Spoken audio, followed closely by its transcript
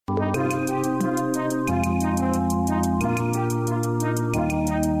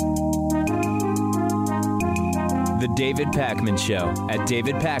The David Pakman Show at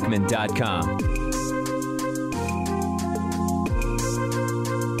davidpakman.com.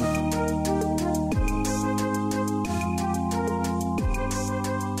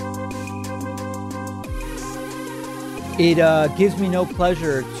 It gives me no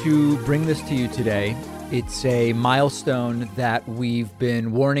pleasure to bring this to you today. It's a milestone that we've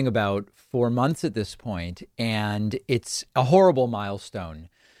been warning about for months at this point, and it's a horrible milestone.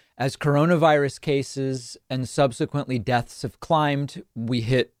 As coronavirus cases and subsequently deaths have climbed, we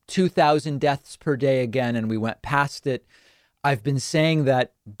hit 2,000 deaths per day again, and we went past it. I've been saying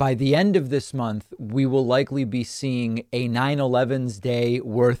that by the end of this month, we will likely be seeing a 9/11's day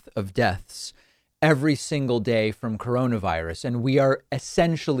worth of deaths every single day from coronavirus. And we are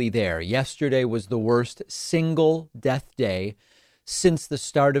essentially there. Yesterday was the worst single death day since the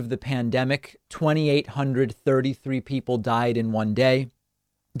start of the pandemic. 2,833 people died in one day.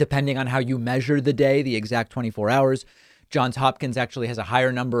 Depending on how you measure the day, the exact 24 hours, Johns Hopkins actually has a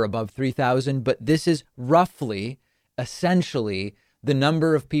higher number above 3,000. But this is roughly, essentially, the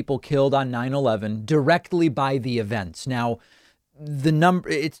number of people killed on 9/11 directly by the events. Now, the number,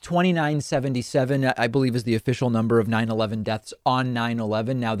 it's 2,977, I believe, is the official number of 9/11 deaths on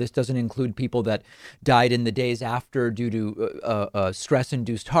 9/11. Now, this doesn't include people that died in the days after due to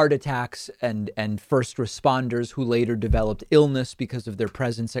stress-induced heart attacks and first responders who later developed illness because of their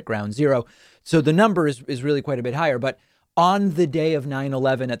presence at Ground Zero. So the number is really quite a bit higher. But on the day of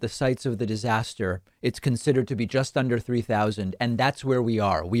 9/11 at the sites of the disaster, it's considered to be just under 3,000. And that's where we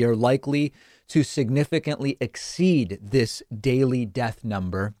are. We are likely to significantly exceed this daily death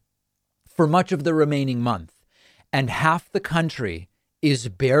number for much of the remaining month. And half the country is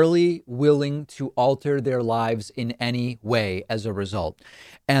barely willing to alter their lives in any way as a result.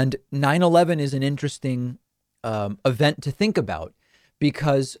 And 9/11 is an interesting event to think about,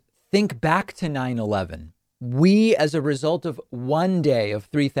 because think back to 9/11. We, as a result of one day of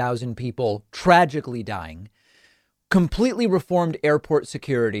 3,000 people tragically dying, completely reformed airport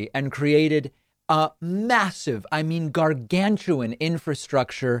security and created a massive, gargantuan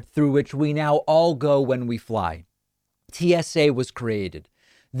infrastructure through which we now all go when we fly. TSA was created.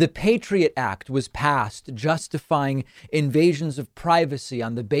 The Patriot Act was passed, justifying invasions of privacy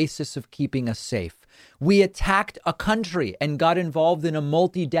on the basis of keeping us safe. We attacked a country and got involved in a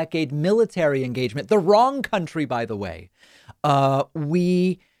multi-decade military engagement. The wrong country, by the way.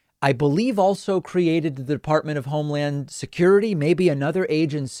 We, I believe, also created the Department of Homeland Security, maybe another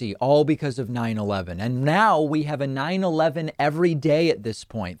agency, all because of 9/11. And now we have a 9/11 every day at this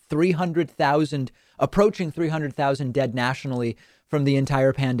point. 300,000, approaching 300,000 dead nationally from the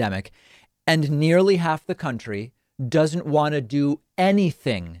entire pandemic. And nearly half the country doesn't want to do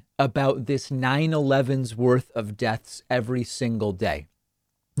anything about this 9/11's worth of deaths every single day.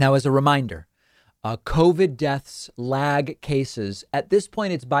 Now, as a reminder, COVID deaths lag cases. At this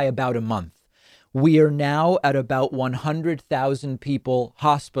point, it's by about a month. We are now at about 100,000 people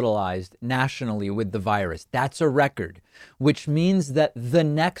hospitalized nationally with the virus. That's a record, which means that the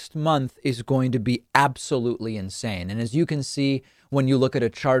next month is going to be absolutely insane. And as you can see, when you look at a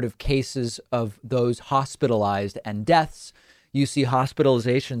chart of cases of those hospitalized and deaths, you see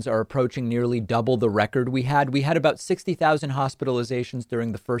hospitalizations are approaching nearly double the record we had. We had about 60,000 hospitalizations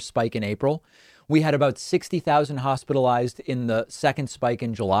during the first spike in April. We had about 60,000 hospitalized in the second spike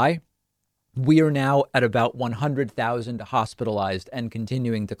in July. We are now at about 100,000 hospitalized and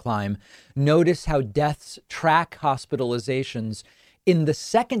continuing to climb. Notice how deaths track hospitalizations. In the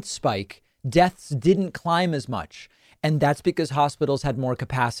second spike, deaths didn't climb as much. And that's because hospitals had more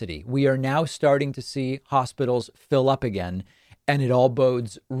capacity. We are now starting to see hospitals fill up again, and it all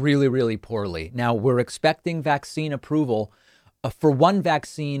bodes really, really poorly. Now, we're expecting vaccine approval for one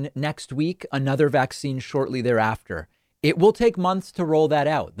vaccine next week, another vaccine shortly thereafter. It will take months to roll that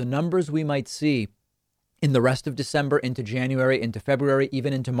out. The numbers we might see in the rest of December, into January, into February,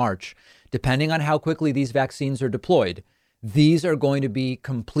 even into March, depending on how quickly these vaccines are deployed, these are going to be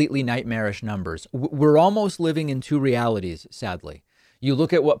completely nightmarish numbers. We're almost living in two realities, sadly. You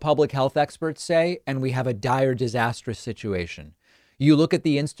look at what public health experts say, and we have a dire, disastrous situation. You look at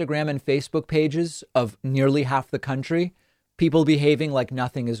the Instagram and Facebook pages of nearly half the country, people behaving like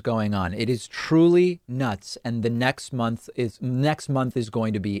nothing is going on. It is truly nuts, and the next month is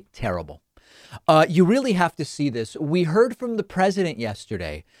going to be terrible. You really have to see this. We heard from the president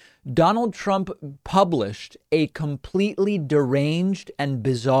yesterday. Donald Trump published a completely deranged and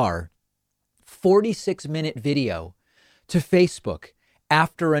bizarre 46-minute video to Facebook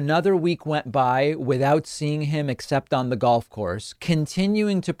after another week went by without seeing him except on the golf course,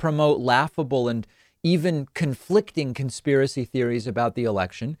 continuing to promote laughable and even conflicting conspiracy theories about the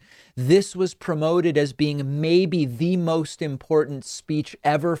election. This was promoted as being maybe the most important speech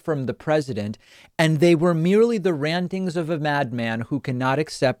ever from the president, and they were merely the rantings of a madman who cannot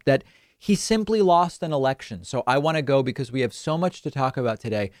accept that he simply lost an election. So I want to go, because we have so much to talk about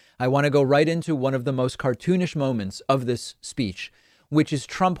today, I want to go right into one of the most cartoonish moments of this speech, which is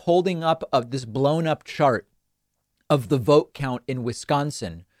Trump holding up this blown up chart of the vote count in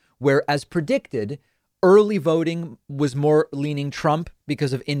Wisconsin, where, as predicted, early voting was more leaning Trump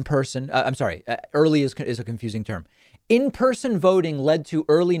because of in-person. Early is a confusing term. In-person voting led to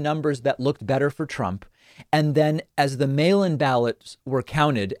early numbers that looked better for Trump. And then as the mail-in ballots were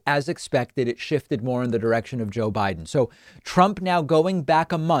counted, as expected, it shifted more in the direction of Joe Biden. So Trump now going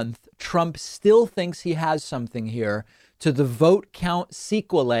back a month, Trump still thinks he has something here to the vote count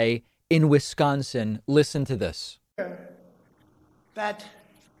sequelae in Wisconsin. Listen to this. That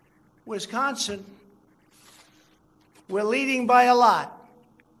Wisconsin, we're leading by a lot.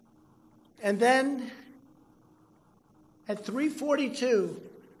 And then at 3:42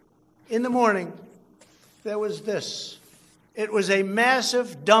 in the morning, there was this. It was a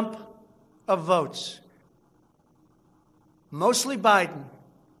massive dump of votes. Mostly Biden,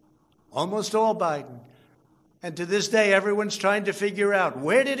 almost all Biden. And to this day, everyone's trying to figure out,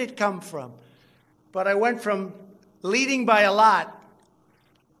 where did it come from? But I went from leading by a lot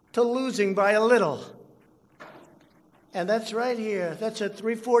to losing by a little. And that's right here. That's at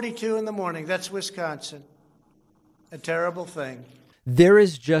 3:42 in the morning. That's Wisconsin. A terrible thing. There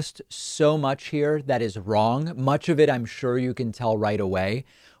is just so much here that is wrong. Much of it, I'm sure you can tell right away.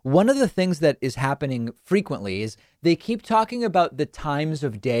 One of the things that is happening frequently is they keep talking about the times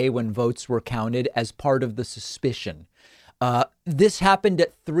of day when votes were counted as part of the suspicion. This happened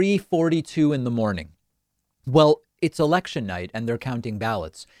at 3:42 in the morning. Well, it's election night and they're counting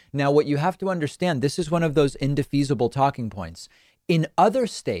ballots. Now, what you have to understand, this is one of those indefeasible talking points. In other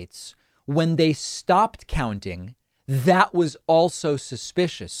states, when they stopped counting, that was also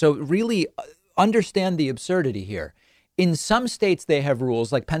suspicious. So really understand the absurdity here. In some states, they have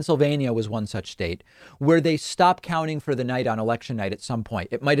rules, like Pennsylvania was one such state, where they stop counting for the night on election night at some point.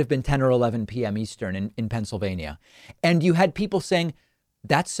 It might have been 10 or 11 p.m. Eastern in Pennsylvania. And you had people saying,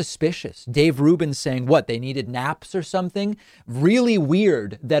 that's suspicious. Dave Rubin saying, what, they needed naps or something? Really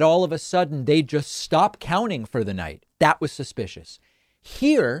weird that all of a sudden they just stopped counting for the night. That was suspicious.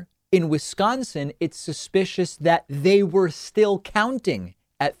 Here in Wisconsin, it's suspicious that they were still counting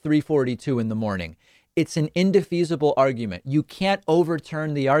at 3:42 in the morning. It's an indefeasible argument. You can't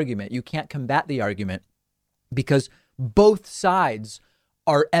overturn the argument. You can't combat the argument because both sides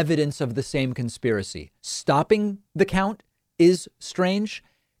are evidence of the same conspiracy. Stopping the count is strange.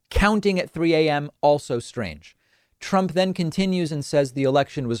 Counting at 3 a.m. also strange. Trump then continues and says the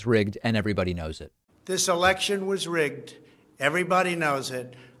election was rigged and everybody knows it. This election was rigged. Everybody knows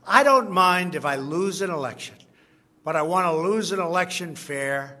it. I don't mind if I lose an election, but I want to lose an election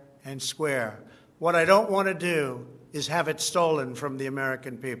fair and square. What I don't want to do is have it stolen from the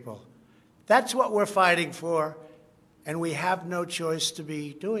American people. That's what we're fighting for, and we have no choice to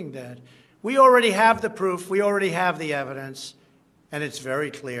be doing that. We already have the proof. We already have the evidence, and it's very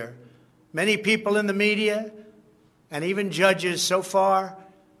clear. Many people in the media and even judges so far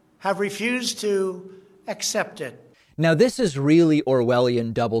have refused to accept it. Now, this is really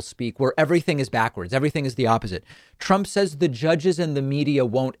Orwellian doublespeak where everything is backwards. Everything is the opposite. Trump says the judges and the media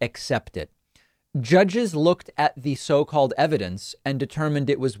won't accept it. Judges looked at the so-called evidence and determined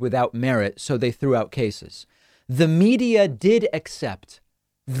it was without merit, so they threw out cases. The media did accept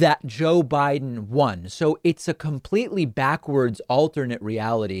that Joe Biden won. So it's a completely backwards alternate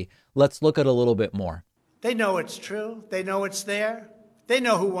reality. Let's look at a little bit more. They know it's true. They know it's there. They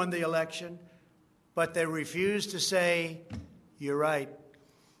know who won the election. But they refuse to say, you're right.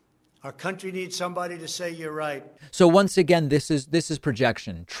 Our country needs somebody to say you're right. So once again, this is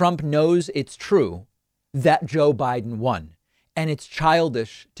projection. Trump knows it's true that Joe Biden won, and it's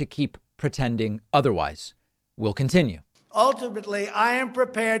childish to keep pretending otherwise. We'll continue. Ultimately, I am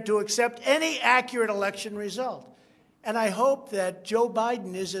prepared to accept any accurate election result, and I hope that Joe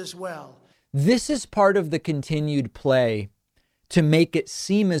Biden is as well. This is part of the continued play to make it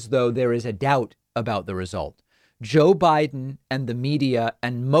seem as though there is a doubt about the result. Joe Biden and the media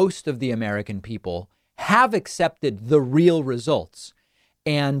and most of the American people have accepted the real results.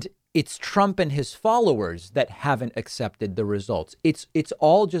 And it's Trump and his followers that haven't accepted the results. It's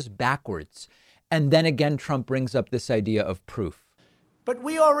all just backwards. And then again, Trump brings up this idea of proof. But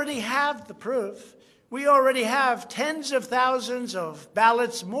we already have the proof. We already have tens of thousands of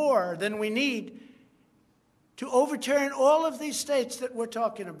ballots more than we need to overturn all of these states that we're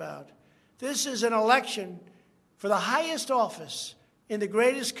talking about. This is an election for the highest office in the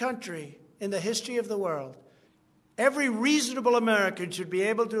greatest country in the history of the world. Every reasonable American should be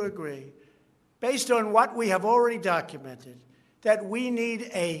able to agree, based on what we have already documented, that we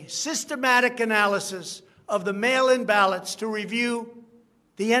need a systematic analysis of the mail-in ballots to review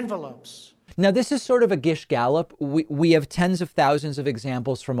the envelopes. Now, this is sort of a Gish Gallop. We have tens of thousands of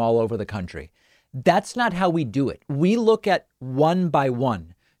examples from all over the country. That's not how we do it. We look at one by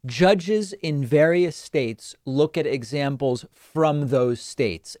one. Judges in various states look at examples from those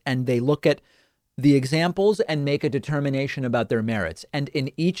states, and they look at the examples and make a determination about their merits. And in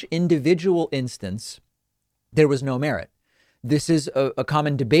each individual instance, there was no merit. This is a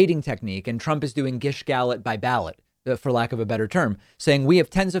common debating technique, and Trump is doing Gish Gallop by ballot, for lack of a better term, saying we have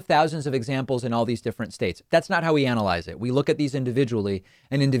tens of thousands of examples in all these different states. That's not how we analyze it. We look at these individually,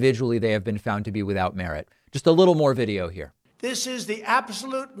 and individually they have been found to be without merit. Just a little more video here. This is the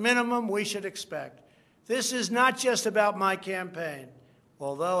absolute minimum we should expect. This is not just about my campaign,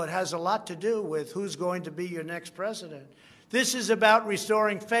 although it has a lot to do with who's going to be your next president. This is about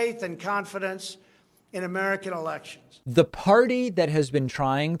restoring faith and confidence in American elections. The party that has been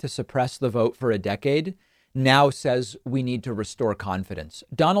trying to suppress the vote for a decade now says we need to restore confidence.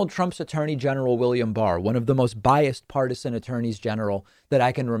 Donald Trump's Attorney General William Barr, one of the most biased partisan attorneys general that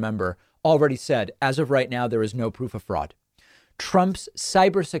I can remember, already said, as of right now, there is no proof of fraud. Trump's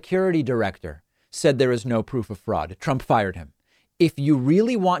cybersecurity director said there is no proof of fraud. Trump fired him. If you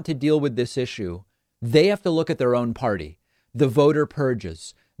really want to deal with this issue, they have to look at their own party, the voter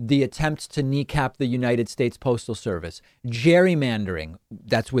purges, the attempts to kneecap the United States Postal Service, gerrymandering,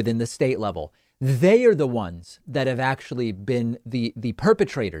 that's within the state level. They are the ones that have actually been the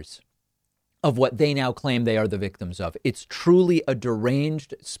perpetrators of what they now claim they are the victims of. It's truly a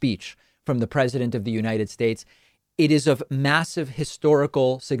deranged speech from the president of the United States. It is of massive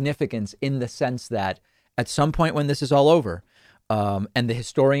historical significance in the sense that at some point when this is all over, and the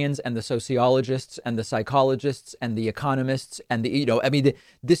historians and the sociologists and the psychologists and the economists and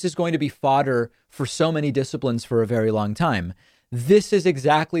this is going to be fodder for so many disciplines for a very long time. This is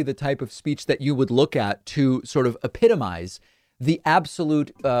exactly the type of speech that you would look at to sort of epitomize the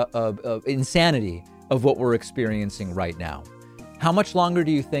absolute insanity of what we're experiencing right now. How much longer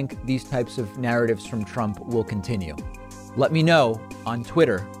do you think these types of narratives from Trump will continue? Let me know on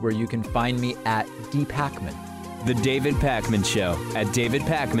Twitter, where you can find me at @dpacman. The David Pakman Show at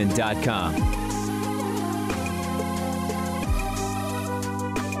davidpakman.com.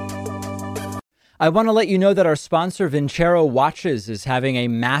 I want to let you know that our sponsor, Vincero Watches, is having a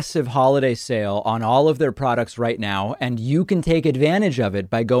massive holiday sale on all of their products right now, and you can take advantage of it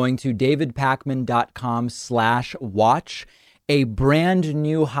by going to davidpakman.com/watch. A brand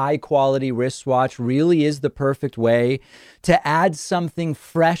new high quality wristwatch really is the perfect way to add something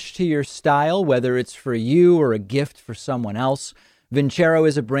fresh to your style, whether it's for you or a gift for someone else. Vincero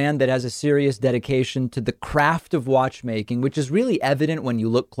is a brand that has a serious dedication to the craft of watchmaking, which is really evident when you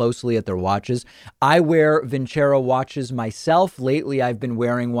look closely at their watches. I wear Vincero watches myself. Lately, I've been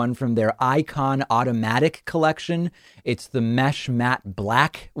wearing one from their Icon Automatic collection. It's the mesh matte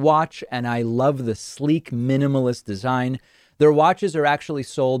black watch, and I love the sleek, minimalist design. Their watches are actually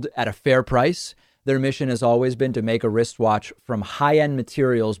sold at a fair price. Their mission has always been to make a wristwatch from high-end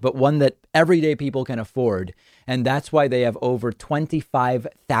materials, but one that everyday people can afford. And that's why they have over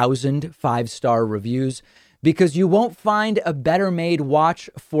 25,000 five-star reviews, because you won't find a better-made watch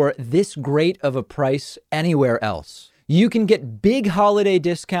for this great of a price anywhere else. You can get big holiday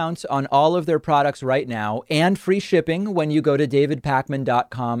discounts on all of their products right now and free shipping when you go to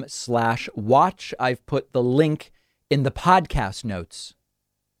davidpakman.com/watch. I've put the link in the podcast notes.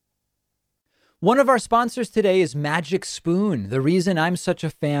 One of our sponsors today is Magic Spoon. The reason I'm such a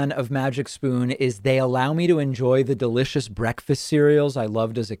fan of Magic Spoon is they allow me to enjoy the delicious breakfast cereals I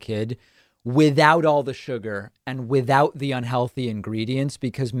loved as a kid without all the sugar and without the unhealthy ingredients,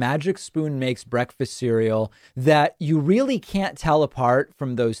 because Magic Spoon makes breakfast cereal that you really can't tell apart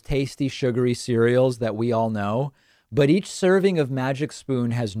from those tasty sugary cereals that we all know. But each serving of Magic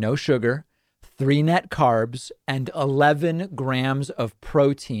Spoon has no sugar, 3 net carbs, and 11 grams of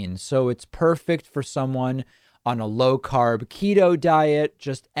protein. So it's perfect for someone on a low-carb keto diet,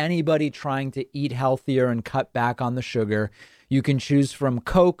 just anybody trying to eat healthier and cut back on the sugar. You can choose from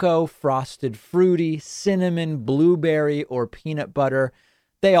cocoa, frosted fruity, cinnamon, blueberry, or peanut butter.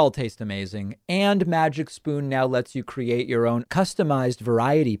 They all taste amazing. And Magic Spoon now lets you create your own customized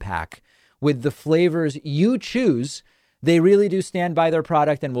variety pack with the flavors you choose. They really do stand by their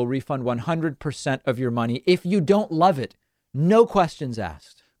product and will refund 100% of your money if you don't love it. No questions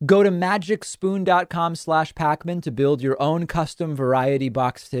asked. Go to magicspoon.com/Pacman to build your own custom variety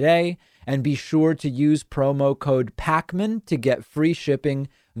box today. And be sure to use promo code Pacman to get free shipping.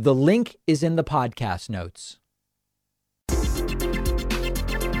 The link is in the podcast notes.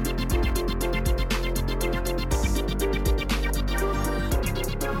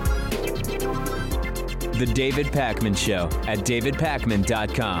 The David Pakman Show at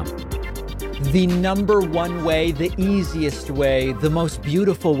davidpakman.com. The number one way, the easiest way, the most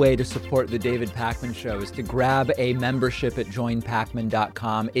beautiful way to support the David Pakman Show is to grab a membership at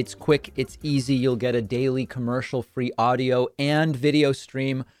joinpakman.com. It's quick, it's easy. You'll get a daily commercial-free audio and video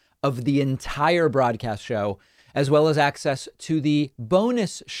stream of the entire broadcast show, as well as access to the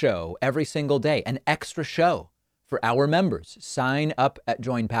bonus show every single day, an extra show for our members. Sign up at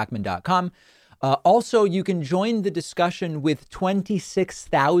joinpakman.com. Also, you can join the discussion with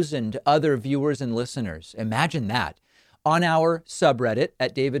 26,000 other viewers and listeners. Imagine that. On our subreddit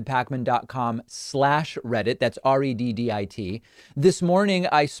at davidpakman.com/Reddit. That's REDDIT. This morning,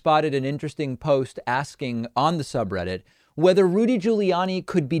 I spotted an interesting post asking on the subreddit whether Rudy Giuliani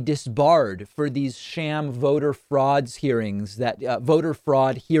could be disbarred for these sham voter fraud hearings that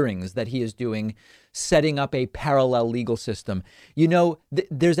he is doing, setting up a parallel legal system. You know,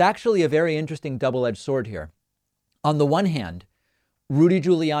 there's actually a very interesting double-edged sword here. On the one hand, Rudy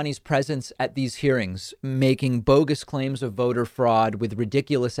Giuliani's presence at these hearings, making bogus claims of voter fraud with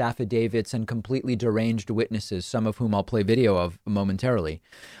ridiculous affidavits and completely deranged witnesses, some of whom I'll play video of momentarily.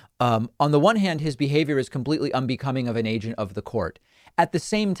 On the one hand, his behavior is completely unbecoming of an agent of the court. At the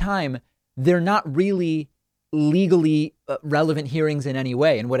same time, they're not really legally relevant hearings in any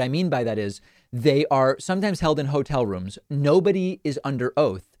way. And what I mean by that is they are sometimes held in hotel rooms. Nobody is under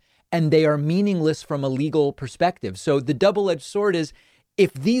oath, and they are meaningless from a legal perspective. So the double-edged sword is,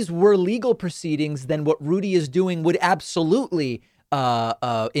 if these were legal proceedings, then what Rudy is doing would absolutely,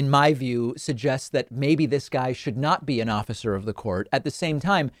 in my view, suggest that maybe this guy should not be an officer of the court. At the same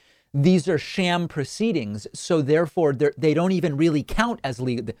time, these are sham proceedings, so therefore they don't even really count as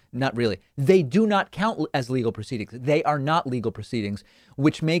legal. Not really. They do not count as legal proceedings. They are not legal proceedings,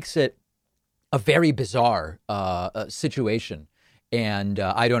 which makes it a very bizarre situation. And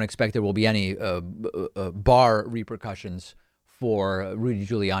I don't expect there will be any bar repercussions for Rudy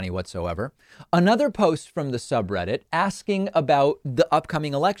Giuliani whatsoever. Another post from the subreddit asking about the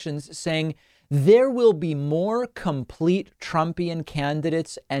upcoming elections, saying there will be more complete Trumpian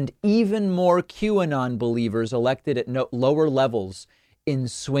candidates and even more QAnon believers elected at lower levels in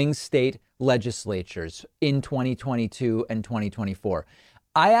swing state legislatures in 2022 and 2024.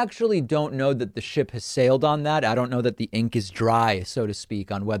 I actually don't know that the ship has sailed on that. I don't know that the ink is dry, so to speak,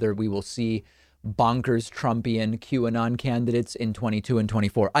 on whether we will see bonkers Trumpian QAnon candidates in 22 and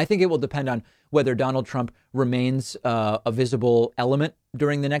 24. I think it will depend on whether Donald Trump remains a visible element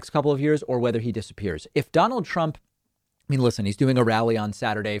during the next couple of years or whether he disappears. If Donald Trump, I mean, listen, he's doing a rally on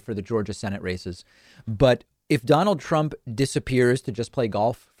Saturday for the Georgia Senate races. But if Donald Trump disappears to just play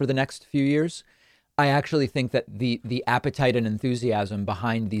golf for the next few years, I actually think that the appetite and enthusiasm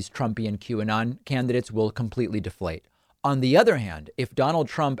behind these Trumpian QAnon candidates will completely deflate. On the other hand, if Donald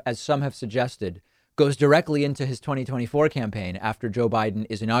Trump, as some have suggested, goes directly into his 2024 campaign after Joe Biden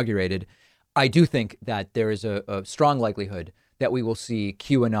is inaugurated, I do think that there is a strong likelihood that we will see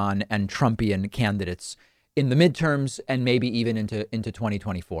QAnon and Trumpian candidates in the midterms and maybe even into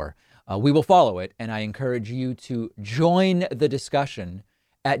 2024. We will follow it, and I encourage you to join the discussion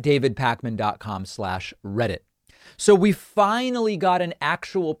at davidpakman.com/Reddit. So we finally got an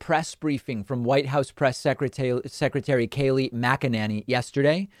actual press briefing from White House Press Secretary Kayleigh McEnany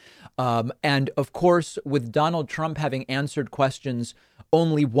yesterday. And of course, with Donald Trump having answered questions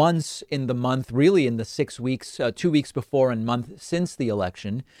only once in the month, really in the 6 weeks, 2 weeks before and month since the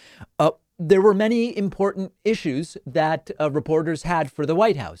election, there were many important issues that reporters had for the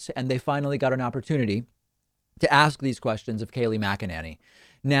White House. And they finally got an opportunity to ask these questions of Kayleigh McEnany.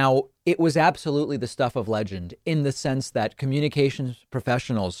 Now, it was absolutely the stuff of legend in the sense that communications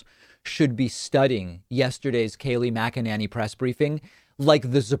professionals should be studying yesterday's Kayleigh McEnany press briefing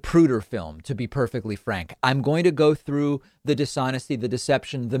like the Zapruder film, to be perfectly frank. I'm going to go through the dishonesty, the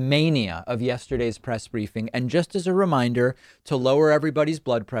deception, the mania of yesterday's press briefing. And just as a reminder to lower everybody's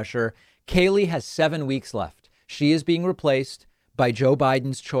blood pressure, Kayleigh has 7 weeks left. She is being replaced by Joe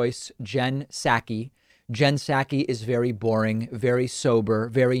Biden's choice, Jen Psaki. Jen Psaki is very boring, very sober,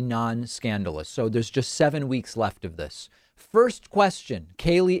 very non-scandalous. So there's just 7 weeks left of this. First question,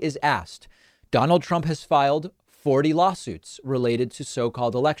 Kayleigh is asked, Donald Trump has filed 40 lawsuits related to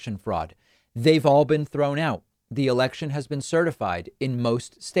so-called election fraud. They've all been thrown out. The election has been certified in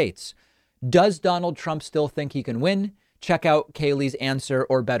most states. Does Donald Trump still think he can win? check out Kayleigh's answer,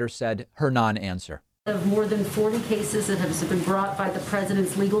 or better said, her non-answer. Of more than 40 cases that have been brought by the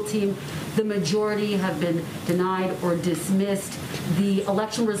president's legal team, the majority have been denied or dismissed. The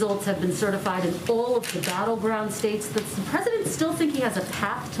election results have been certified in all of the battleground states. Does the president still think he has a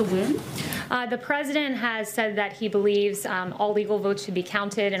path to win? The president has said that he believes all legal votes should be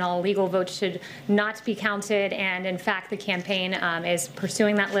counted and all illegal votes should not be counted. And in fact, the campaign is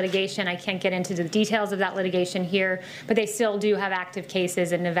pursuing that litigation. I can't get into the details of that litigation here, but they still do have active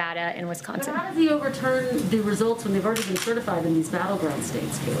cases in Nevada and Wisconsin. But how does he overturn the results when they've already been certified in these battleground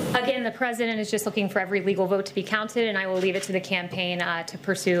states, Kayleigh? Again, the president is just looking for every legal vote to be counted, and I will leave it to the campaign to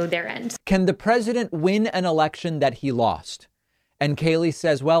pursue their end. Can the president win an election that he lost? And Kayleigh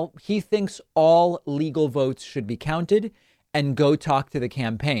says, well, he thinks all legal votes should be counted and go talk to the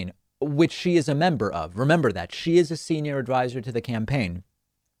campaign, which she is a member of. Remember that. She is a senior advisor to the campaign,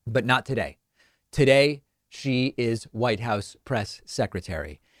 but not today. Today, she is White House press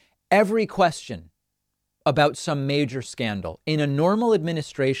secretary. Every question about some major scandal. In a normal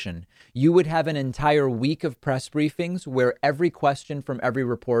administration, you would have an entire week of press briefings where every question from every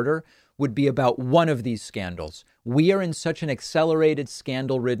reporter would be about one of these scandals. We are in such an accelerated,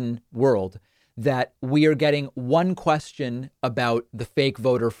 scandal-ridden world that we are getting one question about the fake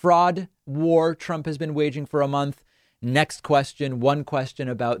voter fraud war Trump has been waging for a month. Next question, one question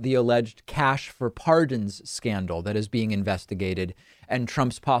about the alleged cash for pardons scandal that is being investigated and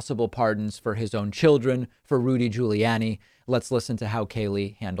Trump's possible pardons for his own children, for Rudy Giuliani. Let's listen to how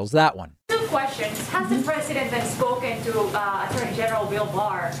Kayleigh handles that one. Two questions. Has the president then spoken to Attorney General Bill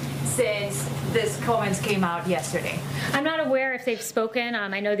Barr since these comments came out yesterday? I'm not aware if they've spoken.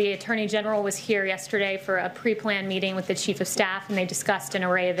 I know the Attorney General was here yesterday for a pre-planned meeting with the Chief of Staff, and they discussed an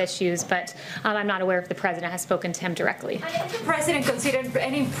array of issues, but I'm not aware if the president has spoken to him directly. Has the president considered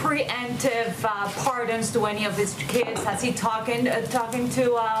any preemptive pardons to any of his kids? Has he talking to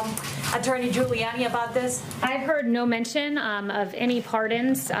Attorney Giuliani about this? I've heard no mention of any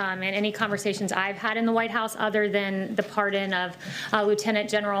pardons in any conversations I've had in the White House other than the pardon of Lieutenant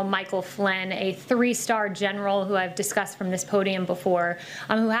General Michael Flynn, a 3-star general who I've discussed from this podium before,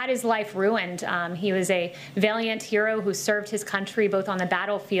 who had his life ruined. He was a valiant hero who served his country both on the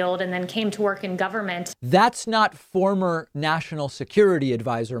battlefield and then came to work in government. That's not former National Security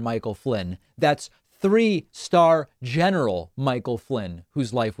Advisor Michael Flynn. That's 3-star General Michael Flynn,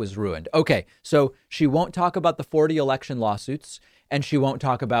 whose life was ruined. Okay, so she won't talk about the 40 election lawsuits, and she won't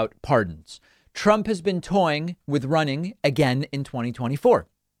talk about pardons. Trump has been toying with running again in 2024.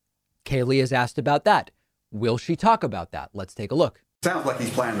 Kayleigh is asked about that. Will she talk about that? Let's take a look. Sounds like he's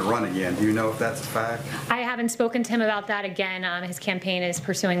planning to run again. Do you know if that's a fact? I haven't spoken to him about that again. His campaign is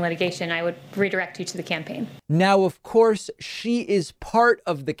pursuing litigation. I would redirect you to the campaign. Now, of course, she is part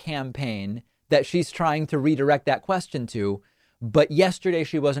of the campaign that she's trying to redirect that question to. But yesterday,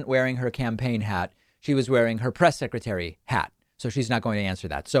 she wasn't wearing her campaign hat. She was wearing her press secretary hat. So she's not going to answer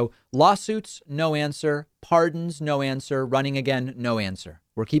that. So lawsuits, no answer. Pardons, no answer. Running again, no answer.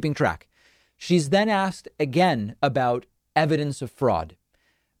 We're keeping track. She's then asked again about evidence of fraud.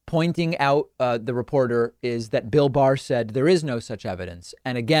 Pointing out, the reporter, is that Bill Barr said there is no such evidence.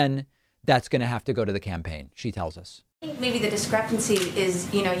 And again, that's going to have to go to the campaign, she tells us. Maybe the discrepancy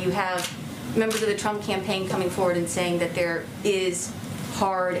is, you have members of the Trump campaign coming forward and saying that there is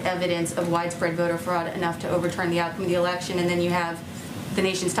hard evidence of widespread voter fraud enough to overturn the outcome of the election. And then you have the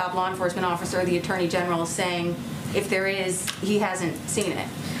nation's top law enforcement officer, the Attorney General, saying if there is, he hasn't seen it.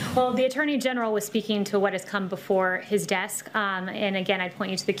 Well, the Attorney General was speaking to what has come before his desk. And again, I'd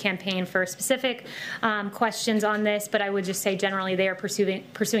point you to the campaign for specific questions on this. But I would just say generally they are pursuing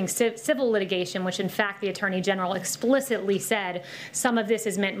civil litigation, which in fact the Attorney General explicitly said some of this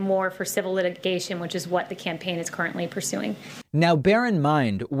is meant more for civil litigation, which is what the campaign is currently pursuing. Now, bear in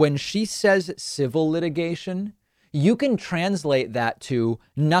mind, when she says civil litigation, you can translate that to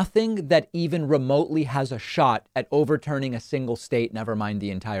nothing that even remotely has a shot at overturning a single state, never mind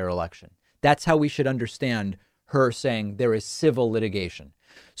the entire election. That's how we should understand her saying there is civil litigation.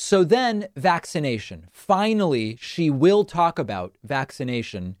 So then vaccination. Finally, she will talk about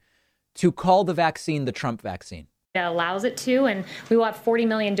vaccination to call the vaccine the Trump vaccine. That allows it to, and we will have 40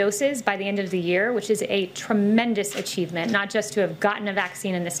 million doses by the end of the year, which is a tremendous achievement, not just to have gotten a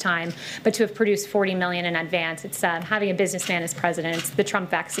vaccine in this time, but to have produced 40 million in advance. It's having a businessman as president. It's the Trump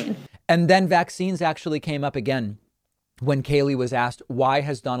vaccine. And then vaccines actually came up again when Kayleigh was asked, why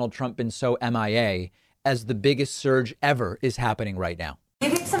has Donald Trump been so MIA as the biggest surge ever is happening right now?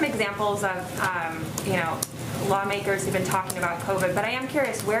 Give me some examples of, lawmakers who've been talking about COVID, but I am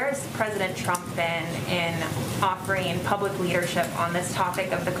curious, where has President Trump been in offering public leadership on this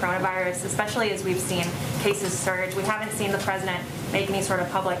topic of the coronavirus, especially as we've seen cases surge? We haven't seen the president make any sort of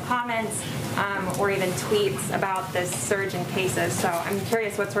public comments or even tweets about this surge in cases. So I'm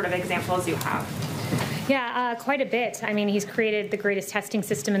curious what sort of examples you have. Yeah, quite a bit. I mean, he's created the greatest testing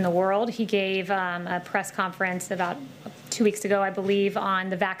system in the world. He gave a press conference about 2 weeks ago, I believe, on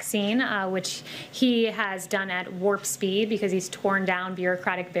the vaccine, which he has done at warp speed because he's torn down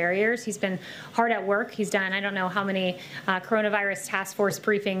bureaucratic barriers. He's been hard at work. He's done, I don't know how many coronavirus task force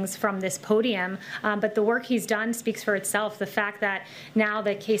briefings from this podium, but the work he's done speaks for itself. The fact that now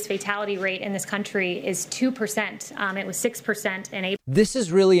the case fatality rate in this country is 2%. It was 6% in April. This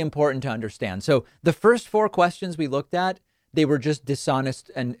is really important to understand. So the first 4 questions we looked at, they were just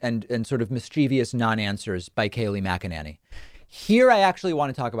dishonest and sort of mischievous non-answers by Kayleigh McEnany. Here, I actually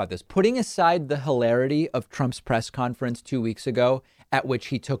want to talk about this. Putting aside the hilarity of Trump's press conference 2 weeks ago, at which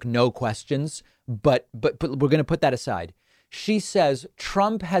he took no questions, but we're going to put that aside. She says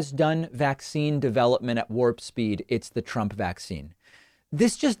Trump has done vaccine development at warp speed. It's the Trump vaccine.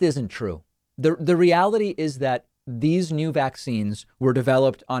 This just isn't true. The reality is that these new vaccines were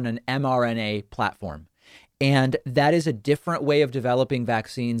developed on an mRNA platform. And that is a different way of developing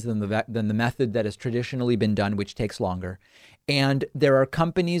vaccines than the method that has traditionally been done, which takes longer. And there are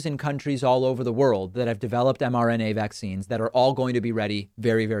companies and countries all over the world that have developed mRNA vaccines that are all going to be ready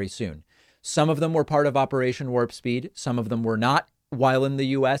very, very soon. Some of them were part of Operation Warp Speed. Some of them were not while in the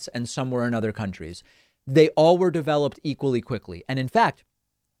U.S. and some were in other countries. They all were developed equally quickly. And in fact,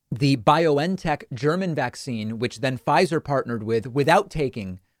 the BioNTech German vaccine, which then Pfizer partnered with without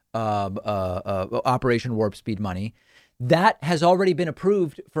taking Operation Warp Speed money, that has already been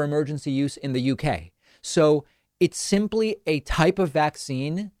approved for emergency use in the UK. So it's simply a type of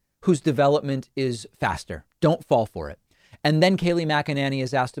vaccine whose development is faster. Don't fall for it. And then Kayleigh McEnany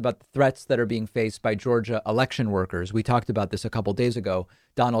is asked about the threats that are being faced by Georgia election workers. We talked about this a couple days ago.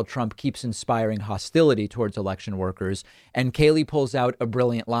 Donald Trump keeps inspiring hostility towards election workers. And Kayleigh pulls out a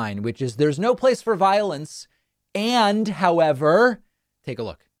brilliant line, which is there's no place for violence. And, however, take a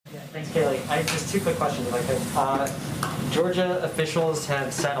look. Yeah, thanks, Kayleigh. I have just 2 quick questions, if I could. Georgia officials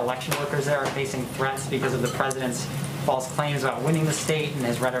have said election workers there are facing threats because of the president's false claims about winning the state and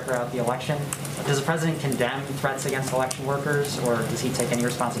his rhetoric about the election. Does the president condemn threats against election workers, or does he take any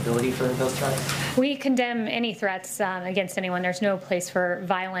responsibility for those threats? We condemn any threats against anyone. There's no place for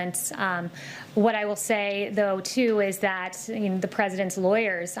violence. What I will say, though, too, is that the president's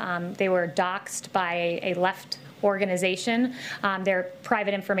lawyers, they were doxxed by a left organization, their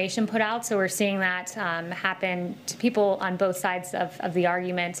private information put out. So we're seeing that happen to people on both sides of the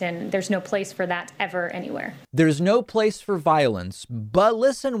argument, and there's no place for that ever anywhere. There's no place for violence. But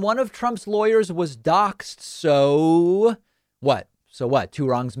listen, one of Trump's lawyers was doxxed. So what? So what? 2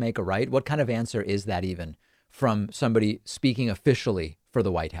 wrongs make a right? What kind of answer is that even from somebody speaking officially for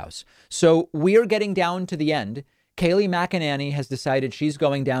the White House? So we are getting down to the end. Kayleigh McEnany has decided she's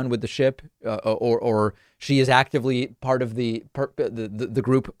going down with the ship, or she is actively part of the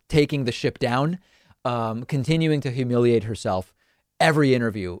group taking the ship down, continuing to humiliate herself. Every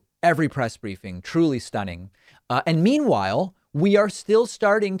interview, every press briefing, truly stunning. And meanwhile, we are still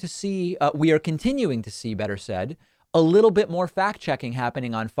starting to see, we are continuing to see, better said, a little bit more fact checking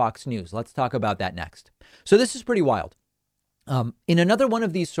happening on Fox News. Let's talk about that next. So this is pretty wild. In another one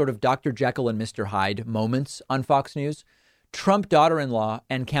of these sort of Dr. Jekyll and Mr. Hyde moments on Fox News, Trump daughter-in-law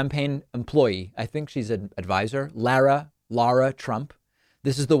and campaign employee, I think she's an advisor, Lara Trump.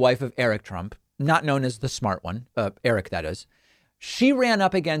 This is the wife of Eric Trump, not known as the smart one, Eric, that is. She ran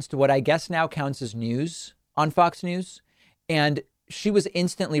up against what I guess now counts as news on Fox News, and she was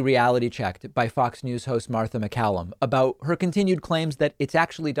instantly reality checked by Fox News host Martha MacCallum about her continued claims that it's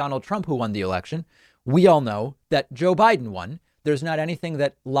actually Donald Trump who won the election. We all know that Joe Biden won. There's not anything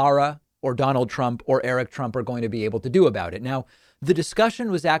that Lara or Donald Trump or Eric Trump are going to be able to do about it. Now, the discussion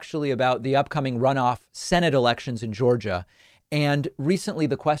was actually about the upcoming runoff Senate elections in Georgia. And recently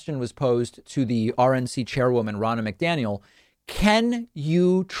the question was posed to the RNC chairwoman, Ronna McDaniel. Can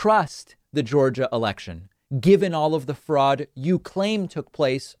you trust the Georgia election, given all of the fraud you claim took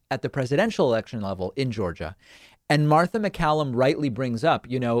place at the presidential election level in Georgia? And Martha MacCallum rightly brings up,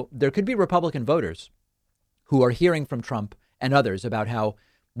 there could be Republican voters who are hearing from Trump and others about how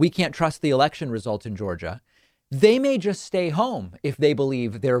we can't trust the election results in Georgia. They may just stay home if they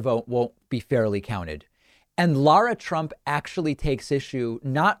believe their vote won't be fairly counted. And Lara Trump actually takes issue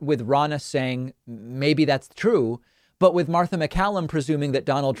not with Ronna saying maybe that's true, but with Martha MacCallum presuming that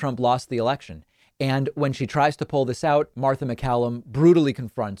Donald Trump lost the election. And when she tries to pull this out, Martha MacCallum brutally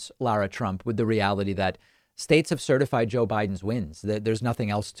confronts Lara Trump with the reality that States have certified Joe Biden's wins. There's nothing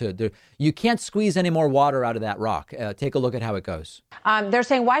else you can't squeeze any more water out of that rock. Take a look at how it goes. They're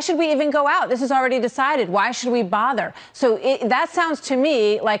saying, why should we even go out? This is already decided. Why should we bother? So that sounds to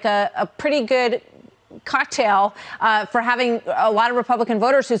me like a pretty good cocktail for having a lot of Republican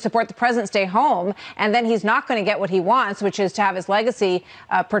voters who support the president stay home. And then he's not going to get what he wants, which is to have his legacy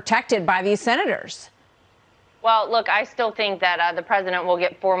protected by these senators. Well, look, I still think that the president will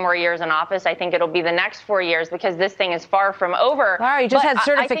get 4 more years in office. I think it'll be the next 4 years because this thing is far from over. Laura, you just had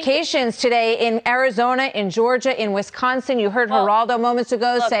certifications today in Arizona, in Georgia, in Wisconsin. You heard Geraldo moments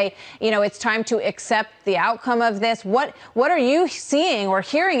ago say, it's time to accept the outcome of this. What are you seeing or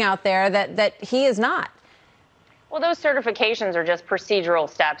hearing out there that he is not? Well, those certifications are just procedural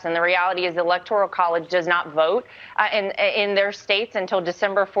steps. And the reality is the Electoral College does not vote in their states until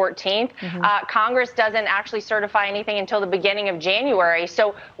December 14th. Congress doesn't actually certify anything until the beginning of January.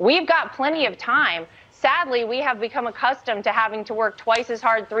 So we've got plenty of time. Sadly, we have become accustomed to having to work twice as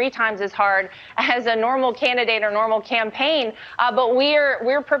hard, 3 times as hard as a normal candidate or normal campaign. But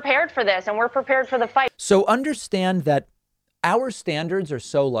we're prepared for this, and we're prepared for the fight. So understand that our standards are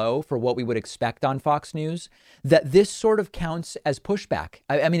so low for what we would expect on Fox News that this sort of counts as pushback.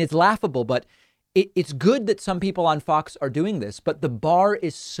 I mean, it's laughable, but it's good that some people on Fox are doing this, but the bar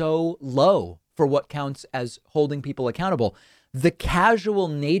is so low for what counts as holding people accountable. The casual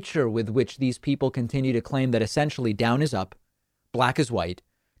nature with which these people continue to claim that essentially down is up, black is white,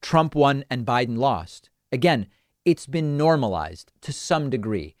 Trump won and Biden lost. Again, it's been normalized to some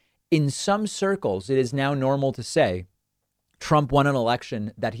degree. In some circles, it is now normal to say Trump won an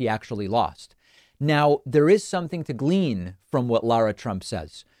election that he actually lost. Now, there is something to glean from what Lara Trump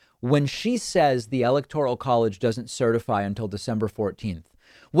says. When she says the Electoral College doesn't certify until December 14th,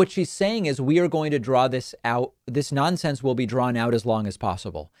 what she's saying is we are going to draw this out. This nonsense will be drawn out as long as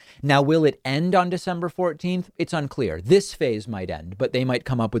possible. Now, will it end on December 14th? It's unclear. This phase might end, but they might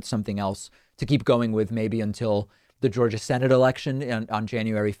come up with something else to keep going with maybe until the Georgia Senate election on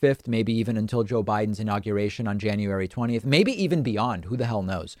January 5th, maybe even until Joe Biden's inauguration on January 20th, maybe even beyond. Who the hell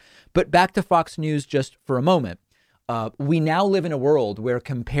knows? But back to Fox News just for a moment. We now live in a world where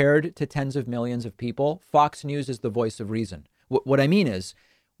compared to tens of millions of people, Fox News is the voice of reason. What I mean is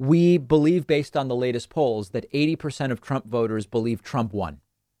we believe, based on the latest polls, that 80% of Trump voters believe Trump won.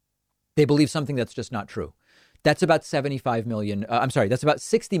 They believe something that's just not true. That's about 75 million. That's about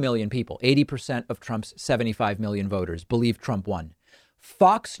 60 million people. 80% of Trump's 75 million voters believe Trump won.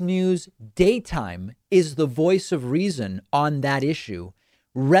 Fox News daytime is the voice of reason on that issue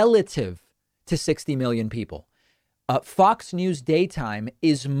relative to 60 million people. Fox News daytime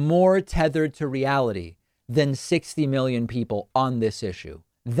is more tethered to reality than 60 million people on this issue.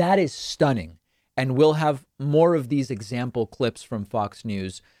 That is stunning. And we'll have more of these example clips from Fox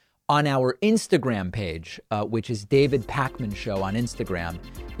News on our Instagram page, which is David Pakman Show on Instagram.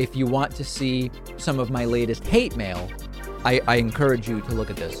 If you want to see some of my latest hate mail, I encourage you to look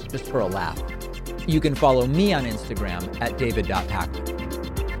at this just for a laugh. You can follow me on Instagram at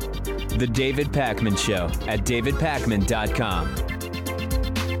david.pakman. The David Pakman Show at davidpakman.com.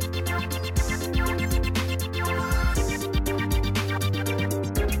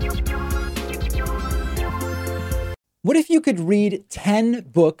 What if you could read 10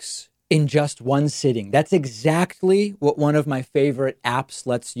 books in just one sitting? That's exactly what one of my favorite apps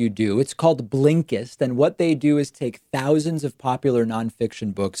lets you do. It's called Blinkist. And what they do is take thousands of popular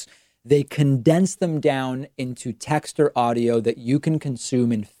nonfiction books. They condense them down into text or audio that you can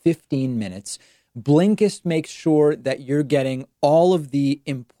consume in 15 minutes. Blinkist makes sure that you're getting all of the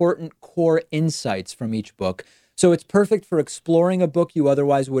important core insights from each book. So it's perfect for exploring a book you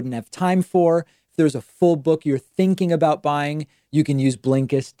otherwise wouldn't have time for. If there's a full book you're thinking about buying, you can use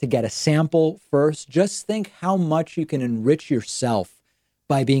Blinkist to get a sample first. Just think how much you can enrich yourself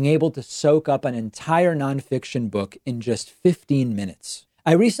by being able to soak up an entire nonfiction book in just 15 minutes.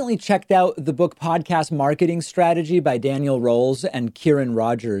 I recently checked out the book Podcast Marketing Strategy by Daniel Rolls and Kieran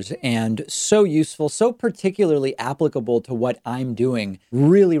Rogers, and so useful, so particularly applicable to what I'm doing.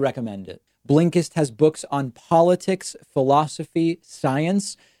 Really recommend it. Blinkist has books on politics, philosophy,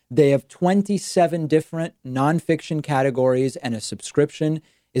 science. They have 27 different nonfiction categories, and a subscription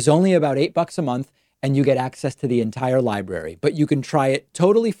is only about $8 a month, and you get access to the entire library. But you can try it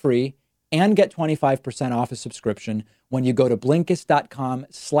totally free and get 25% off a subscription when you go to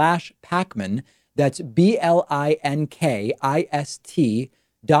Blinkist.com/Pakman. That's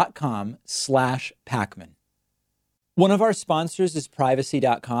BLINKIST.com/Pakman. One of our sponsors is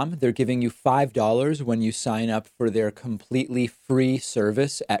Privacy.com. They're giving you $5 when you sign up for their completely free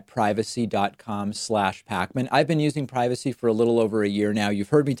service at Privacy.com/Pakman. I've been using Privacy for a little over a year now. You've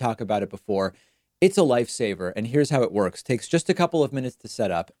heard me talk about it before. It's a lifesaver, and here's how it works. Takes just a couple of minutes to set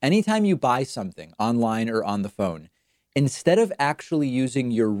up. Anytime you buy something online or on the phone, instead of actually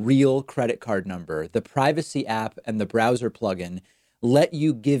using your real credit card number, the Privacy app and the browser plugin let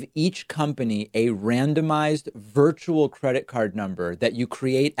you give each company a randomized virtual credit card number that you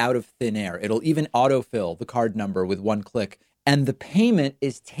create out of thin air. It'll even autofill the card number with one click. And the payment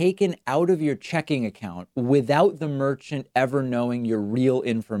is taken out of your checking account without the merchant ever knowing your real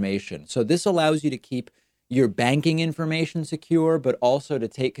information. So this allows you to keep your banking information secure, but also to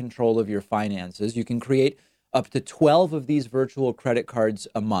take control of your finances. You can create up to 12 of these virtual credit cards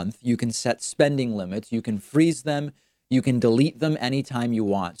a month. You can set spending limits. You can freeze them. You can delete them anytime you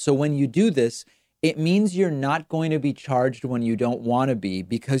want. So when you do this, it means you're not going to be charged when you don't want to be,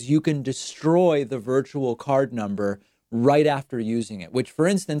 because you can destroy the virtual card number right after using it, which, for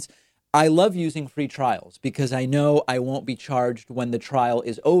instance, I love using free trials because I know I won't be charged when the trial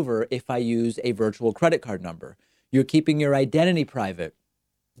is over if I use a virtual credit card number. You're keeping your identity private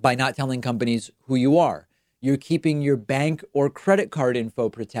by not telling companies who you are. You're keeping your bank or credit card info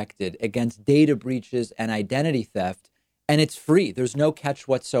protected against data breaches and identity theft, and it's free. There's no catch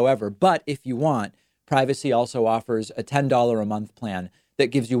whatsoever. But if you want, Privacy also offers a $10 a month plan that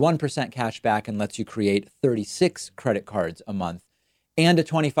gives you 1% cash back and lets you create 36 credit cards a month, and a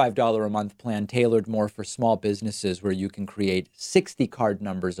 $25 a month plan tailored more for small businesses where you can create 60 card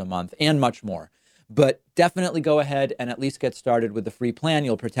numbers a month and much more. But definitely go ahead and at least get started with the free plan.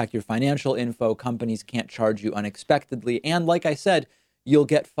 You'll protect your financial info. Companies can't charge you unexpectedly. And like I said, you'll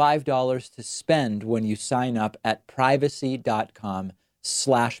get $5 to spend when you sign up at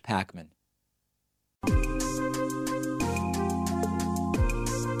privacy.com/Pakman.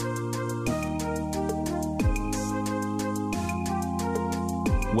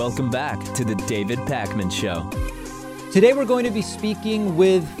 Welcome back to the David Pakman Show. Today we're going to be speaking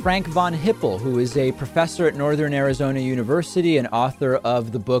with Frank von Hippel, who is a professor at Northern Arizona University and author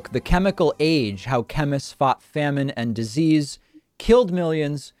of the book The Chemical Age: How Chemists Fought Famine and Disease, Killed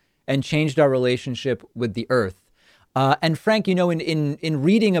Millions, and Changed Our Relationship with the Earth. And Frank, you know, in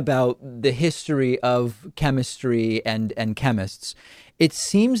reading about the history of chemistry and chemists, it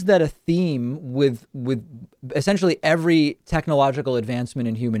seems that a theme with essentially every technological advancement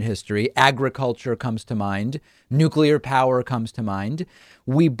in human history, agriculture comes to mind, nuclear power comes to mind.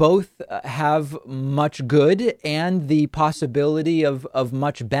 We both have much good and the possibility of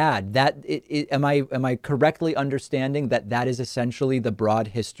much bad. Am I correctly understanding that is essentially the broad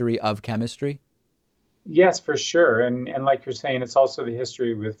history of chemistry? Yes, for sure. And like you're saying, it's also the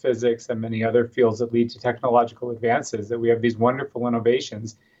history with physics and many other fields that lead to technological advances, that we have these wonderful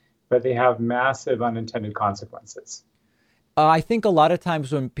innovations, but they have massive unintended consequences. I think a lot of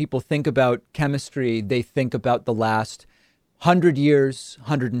times when people think about chemistry, they think about the last 100 years,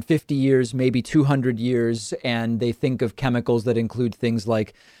 150 years, maybe 200 years, and they think of chemicals that include things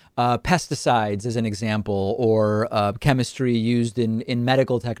like pesticides as an example, or chemistry used in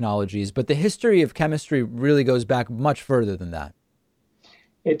medical technologies. But the history of chemistry really goes back much further than that.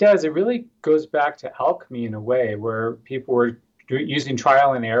 It does. It really goes back to alchemy in a way, where people were using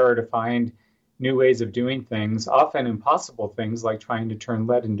trial and error to find new ways of doing things, often impossible things like trying to turn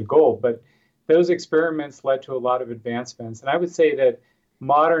lead into gold. But those experiments led to a lot of advancements. And I would say that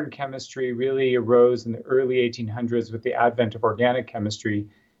modern chemistry really arose in the early 1800s with the advent of organic chemistry,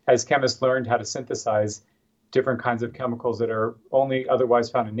 as chemists learned how to synthesize different kinds of chemicals that are only otherwise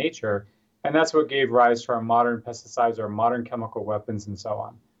found in nature. And that's what gave rise to our modern pesticides, our modern chemical weapons, and so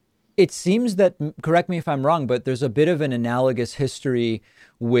on. It seems that, correct me if I'm wrong, but there's a bit of an analogous history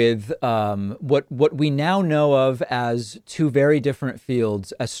with what we now know of as two very different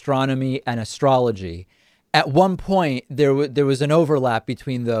fields, astronomy and astrology. At one point, there was an overlap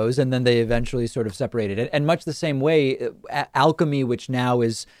between those, and then they eventually sort of separated. And much the same way, alchemy, which now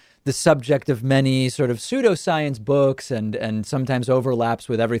is the subject of many sort of pseudoscience books and sometimes overlaps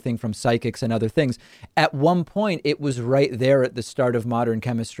with everything from psychics and other things. At one point, it was right there at the start of modern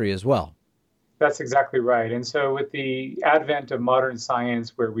chemistry as well. That's exactly right. And so with the advent of modern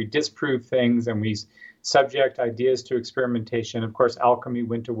science, where we disprove things and we subject ideas to experimentation, of course, alchemy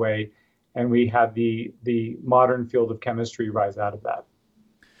went away, and we had the modern field of chemistry rise out of that.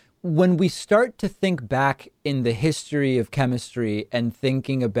 When we start to think back in the history of chemistry and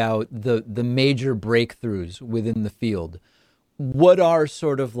thinking about the major breakthroughs within the field, what are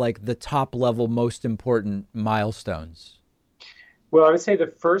sort of like the top level, most important milestones? Well, I would say the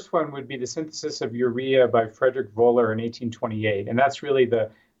first one would be the synthesis of urea by Friedrich Wöhler in 1828. And that's really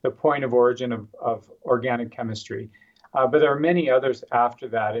the point of origin of organic chemistry. But there are many others after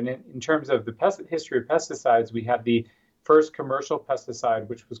that. And in terms of the history of pesticides, we had the first commercial pesticide,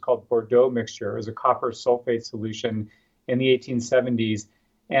 which was called Bordeaux mixture. It was a copper sulfate solution in the 1870s.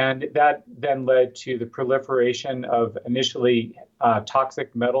 And that then led to the proliferation of initially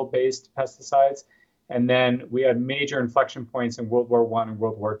toxic metal-based pesticides. And then we had major inflection points in World War I and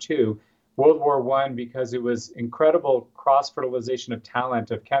World War II. World War I, because it was incredible cross-fertilization of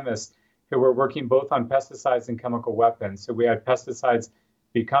talent of chemists who were working both on pesticides and chemical weapons. So we had pesticides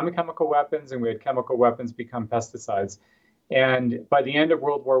become chemical weapons, and we had chemical weapons become pesticides. And by the end of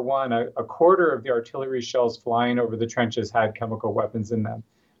World War I, a quarter of the artillery shells flying over the trenches had chemical weapons in them,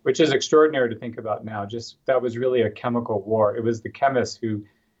 which is extraordinary to think about now. Just that was really a chemical war. It was the chemists who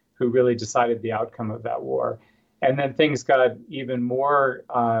really decided the outcome of that war. And then things got even more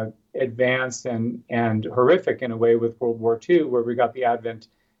advanced and horrific in a way with World War II, where we got the advent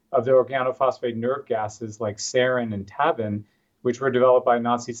of the organophosphate nerve gases like sarin and tabun, which were developed by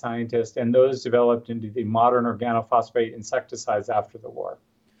Nazi scientists, and those developed into the modern organophosphate insecticides after the war.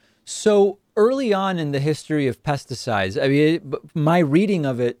 So early on in the history of pesticides, I mean, my reading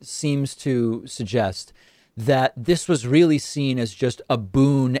of it seems to suggest that this was really seen as just a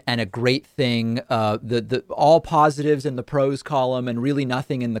boon and a great thing, the all positives in the pros column and really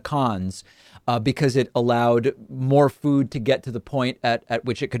nothing in the cons, because it allowed more food to get to the point at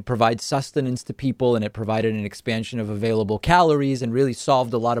which it could provide sustenance to people, and it provided an expansion of available calories and really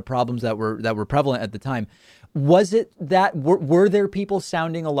solved a lot of problems that were prevalent at the time. Was it that, were there people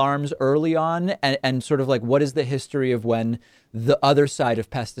sounding alarms early on, and sort of like, what is the history of when the other side of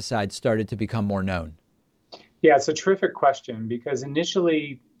pesticides started to become more known? Yeah, it's a terrific question, because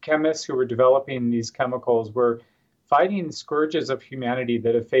initially chemists who were developing these chemicals were fighting scourges of humanity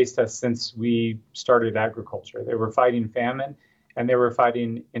that have faced us since we started agriculture. They were fighting famine, and they were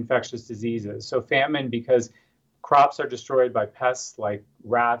fighting infectious diseases. So famine, because crops are destroyed by pests like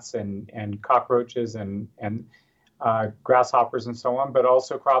rats and cockroaches and grasshoppers and so on, but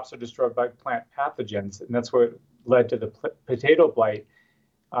also crops are destroyed by plant pathogens. And that's what led to the potato blight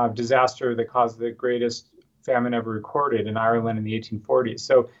disaster that caused the greatest famine ever recorded in Ireland in the 1840s.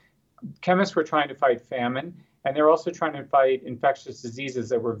 So chemists were trying to fight famine, and they were also trying to fight infectious diseases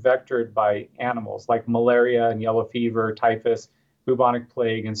that were vectored by animals like malaria and yellow fever, typhus, bubonic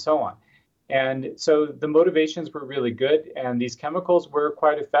plague, and so on. And so the motivations were really good, and these chemicals were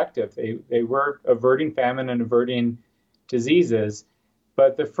quite effective. They were averting famine and averting diseases.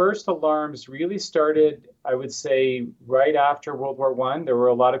 But the first alarms really started, I would say, right after World War I. There were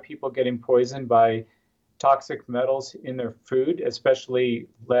a lot of people getting poisoned by toxic metals in their food, especially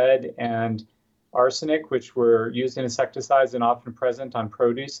lead and arsenic, which were used in insecticides and often present on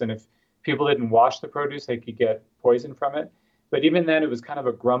produce. And if people didn't wash the produce, they could get poison from it. But even then, it was kind of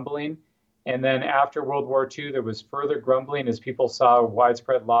a grumbling. And then after World War II, there was further grumbling as people saw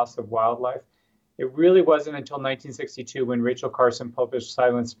widespread loss of wildlife. It really wasn't until 1962, when Rachel Carson published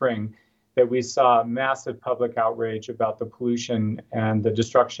Silent Spring, that we saw massive public outrage about the pollution and the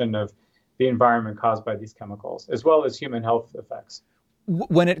destruction of the environment caused by these chemicals, as well as human health effects.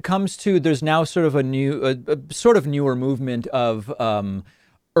 When it comes to, there's now sort of a sort of newer movement of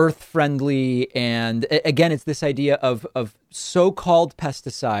earth-friendly, and again, it's this idea of so-called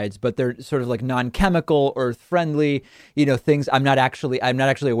pesticides, but they're sort of like non-chemical, earth-friendly, things. I'm not actually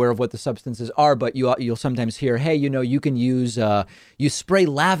aware of what the substances are, but you'll sometimes hear, hey, you can use, you spray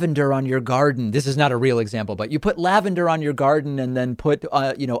lavender on your garden. This is not a real example, but you put lavender on your garden and then put,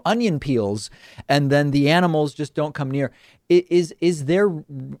 onion peels, and then the animals just don't come near. What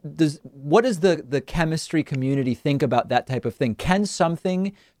does the chemistry community think about that type of thing? Can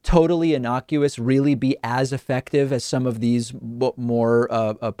something totally innocuous really be as effective as some of these more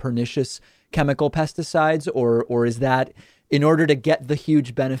pernicious chemical pesticides, or is that, in order to get the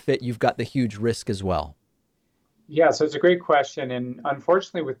huge benefit, you've got the huge risk as well? Yeah, so it's a great question. And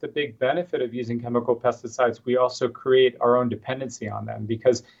unfortunately, with the big benefit of using chemical pesticides, we also create our own dependency on them,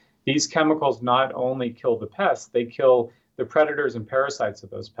 because these chemicals not only kill the pests, they kill the predators and parasites of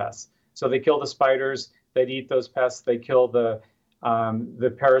those pests. So they kill the spiders that eat those pests. They kill the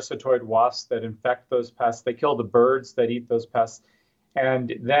parasitoid wasps that infect those pests. They kill the birds that eat those pests.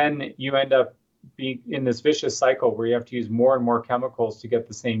 And then you end up being in this vicious cycle where you have to use more and more chemicals to get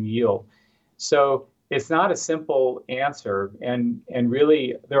the same yield. So it's not a simple answer. And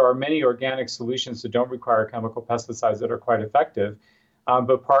really, there are many organic solutions that don't require chemical pesticides that are quite effective.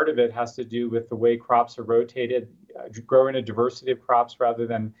 But part of it has to do with the way crops are rotated, growing a diversity of crops rather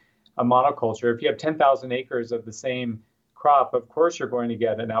than a monoculture. If you have 10,000 acres of the same crop, of course you're going to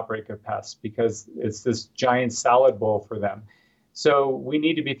get an outbreak of pests, because it's this giant salad bowl for them. So we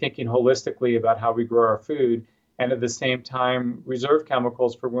need to be thinking holistically about how we grow our food, and at the same time reserve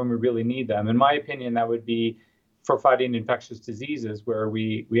chemicals for when we really need them. In my opinion, that would be for fighting infectious diseases where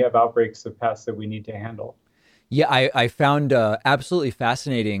we have outbreaks of pests that we need to handle. Yeah, I found absolutely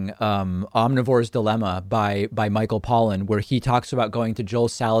fascinating Omnivore's Dilemma by Michael Pollan, where he talks about going to Joel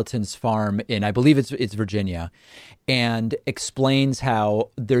Salatin's farm in, I believe it's Virginia, and explains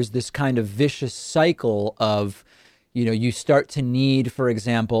how there's this kind of vicious cycle of, you start to need, for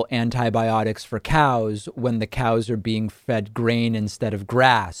example, antibiotics for cows when the cows are being fed grain instead of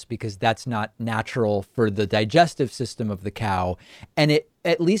grass, because that's not natural for the digestive system of the cow. And it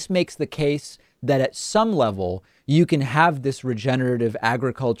at least makes the case that at some level you can have this regenerative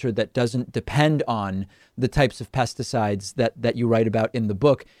agriculture that doesn't depend on the types of pesticides that you write about in the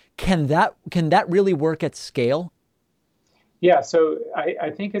book. Can that really work at scale? Yeah, so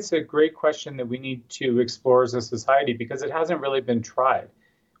I think it's a great question that we need to explore as a society because it hasn't really been tried.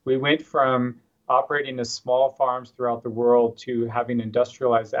 We went from operating as small farms throughout the world to having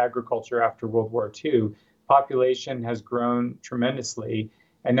industrialized agriculture after World War II. Population has grown tremendously.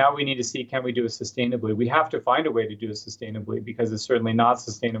 And now we need to see, can we do it sustainably? We have to find a way to do it sustainably because it's certainly not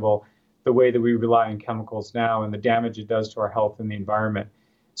sustainable the way that we rely on chemicals now and the damage it does to our health and the environment.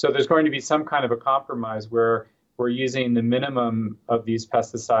 So there's going to be some kind of a compromise where we're using the minimum of these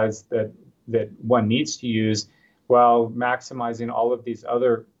pesticides that one needs to use while maximizing all of these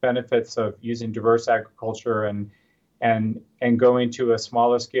other benefits of using diverse agriculture and going to a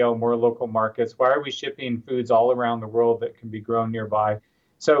smaller scale, more local markets. Why are we shipping foods all around the world that can be grown nearby?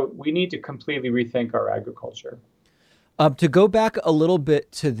 So we need to completely rethink our agriculture. To go back a little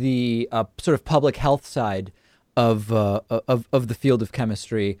bit to the sort of public health side of the field of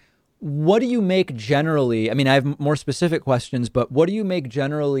chemistry, what do you make generally? I mean, I have more specific questions, but what do you make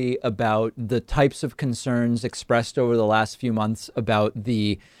generally about the types of concerns expressed over the last few months about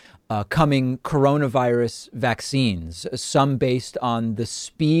the coming coronavirus vaccines, some based on the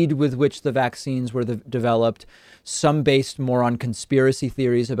speed with which the vaccines were developed, some based more on conspiracy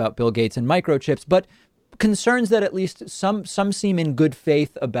theories about Bill Gates and microchips, but concerns that at least some seem in good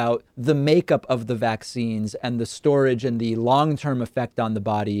faith about the makeup of the vaccines and the storage and the long-term effect on the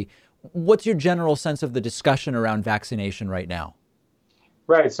body. What's your general sense of the discussion around vaccination right now?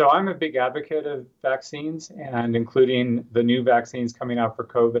 Right. So I'm a big advocate of vaccines, and including the new vaccines coming out for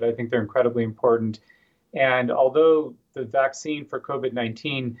COVID. I think they're incredibly important. And although the vaccine for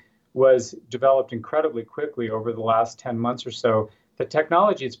COVID-19 was developed incredibly quickly over the last 10 months or so, the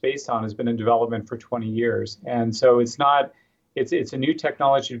technology it's based on has been in development for 20 years. And so it's a new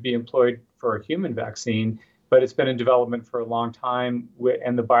technology to be employed for a human vaccine, but it's been in development for a long time,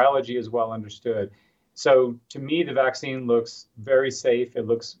 and the biology is well understood. So to me, the vaccine looks very safe. It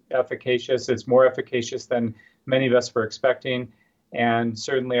looks efficacious. It's more efficacious than many of us were expecting. And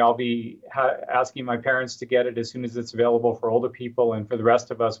certainly I'll be asking my parents to get it as soon as it's available for older people and for the rest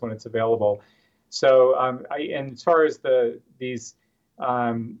of us when it's available. So and as far as the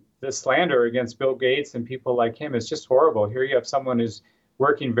slander against Bill Gates and people like him, it's just horrible. Here you have someone who's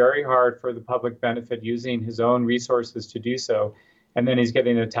working very hard for the public benefit, using his own resources to do so, and then he's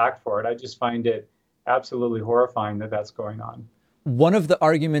getting attacked for it. I just find it absolutely horrifying that that's going on. One of the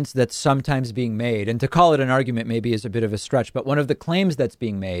arguments that's sometimes being made, and to call it an argument maybe is a bit of a stretch, but one of the claims that's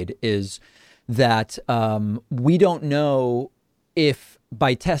being made is that we don't know if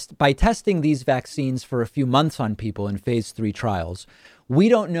by testing these vaccines for a few months on people in phase 3 trials, we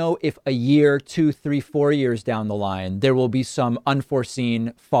don't know if a year, 2, 3, 4 years down the line, there will be some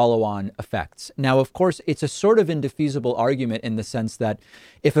unforeseen follow-on effects. Now, of course, it's a sort of indefeasible argument in the sense that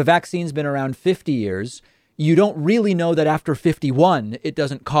if a vaccine's been around 50 years, you don't really know that after 51, it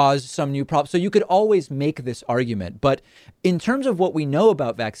doesn't cause some new problem. So you could always make this argument. But in terms of what we know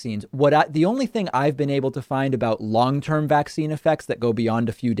about vaccines, the only thing I've been able to find about long-term vaccine effects that go beyond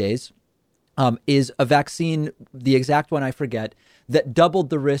a few days is a vaccine, the exact one I forget, that doubled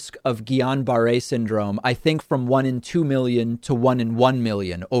the risk of Guillain-Barré syndrome, I think from 1 in 2 million to 1 in 1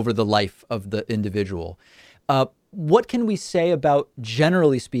 million over the life of the individual. What can we say about,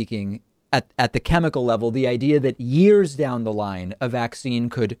 generally speaking, at the chemical level, the idea that years down the line, a vaccine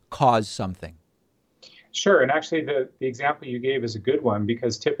could cause something? Sure. And actually, the example you gave is a good one,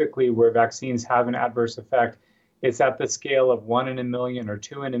 because typically where vaccines have an adverse effect, it's at the scale of 1 in a million or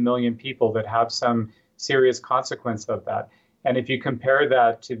 2 in a million people that have some serious consequence of that. And if you compare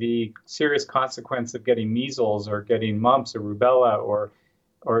that to the serious consequence of getting measles or getting mumps or rubella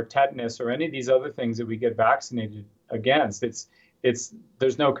or tetanus or any of these other things that we get vaccinated against,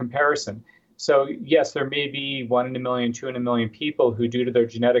 there's no comparison. So yes, there may be 1 in a million, 2 in a million people who, due to their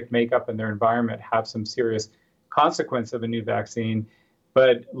genetic makeup and their environment, have some serious consequence of a new vaccine.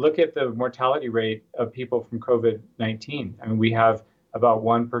 But look at the mortality rate of people from COVID-19. I mean, we have about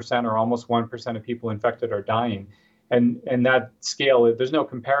 1% or almost 1% of people infected are dying. And that scale, there's no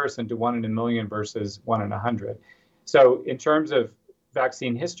comparison to 1 in a million versus 1 in 100. So in terms of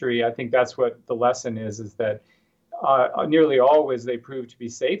vaccine history, I think that's what the lesson is that nearly always they prove to be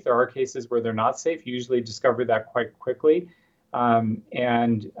safe. There are cases where they're not safe. You usually discover that quite quickly.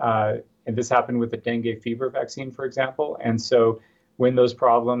 And this happened with the dengue fever vaccine, for example. And so when those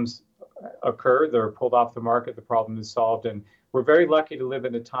problems occur, they're pulled off the market, the problem is solved. And we're very lucky to live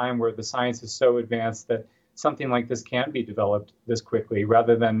in a time where the science is so advanced that something like this can be developed this quickly,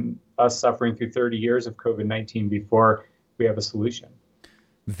 rather than us suffering through 30 years of COVID-19 before we have a solution.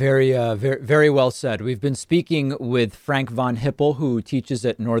 Very, very well said. We've been speaking with Frank von Hippel, who teaches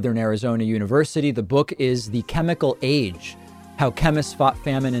at Northern Arizona University. The book is The Chemical Age: How Chemists Fought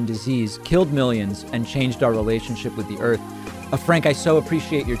Famine and Disease, Killed Millions, and Changed Our Relationship with the Earth. Frank, I so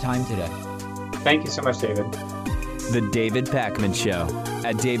appreciate your time today. Thank you so much, David. The David Pakman Show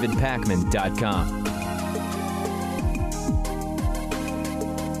at davidpakman.com.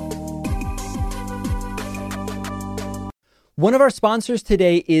 One of our sponsors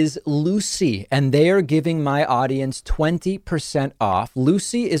today is Lucy, and they are giving my audience 20% off.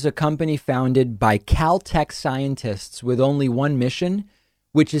 Lucy is a company founded by Caltech scientists with only one mission,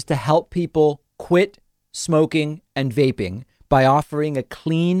 which is to help people quit smoking and vaping by offering a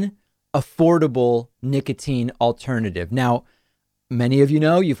clean, affordable nicotine alternative. Now, many of you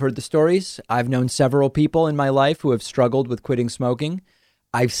know, you've heard the stories. I've known several people in my life who have struggled with quitting smoking.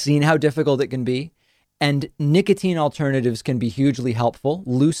 I've seen how difficult it can be. And nicotine alternatives can be hugely helpful.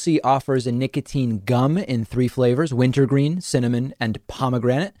 Lucy offers a nicotine gum in 3 flavors: wintergreen, cinnamon, and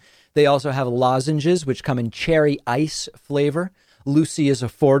pomegranate. They also have lozenges, which come in cherry ice flavor. Lucy is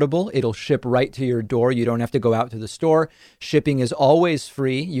affordable. It'll ship right to your door. You don't have to go out to the store. Shipping is always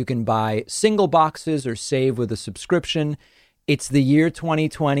free. You can buy single boxes or save with a subscription. It's the year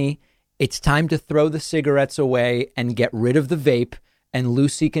 2020. It's time to throw the cigarettes away and get rid of the vape. And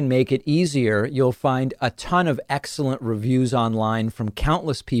Lucy can make it easier. You'll find a ton of excellent reviews online from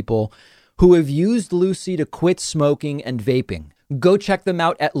countless people who have used Lucy to quit smoking and vaping. Go check them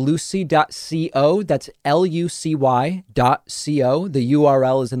out at lucy.co. That's lucy.co. The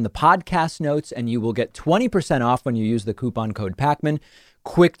URL is in the podcast notes, and you will get 20% off when you use the coupon code Pakman.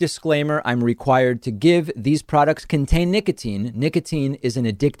 Quick disclaimer, I'm required to give: these products contain nicotine. Nicotine is an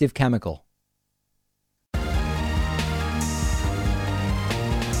addictive chemical.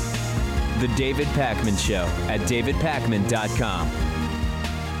 The David Pakman Show at davidpakman.com.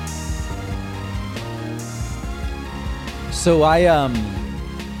 So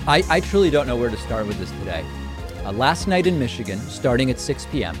I truly don't know where to start with this today. Last night in Michigan, starting at 6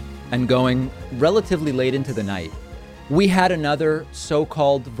 p.m. and going relatively late into the night, we had another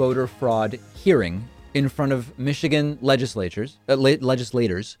so-called voter fraud hearing in front of Michigan legislators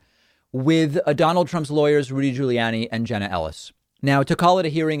with Donald Trump's lawyers, Rudy Giuliani and Jenna Ellis. Now, to call it a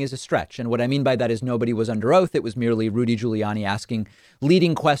hearing is a stretch. And what I mean by that is nobody was under oath. It was merely Rudy Giuliani asking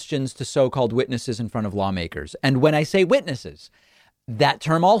leading questions to so-called witnesses in front of lawmakers. And when I say witnesses, that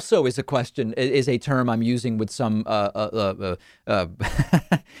term also is a term I'm using with some,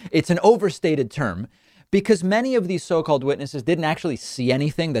 it's an overstated term, because many of these so-called witnesses didn't actually see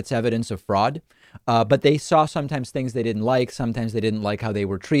anything that's evidence of fraud. But they saw sometimes things they didn't like. Sometimes they didn't like how they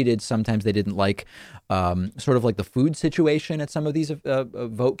were treated. Sometimes they didn't like sort of like the food situation at some of these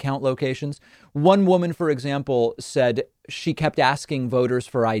vote count locations. One woman, for example, said she kept asking voters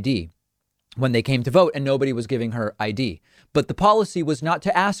for ID when they came to vote, and nobody was giving her ID. But the policy was not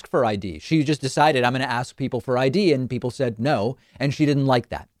to ask for ID. She just decided, I'm going to ask people for ID, and people said no, and she didn't like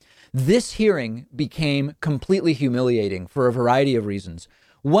that. This hearing became completely humiliating for a variety of reasons.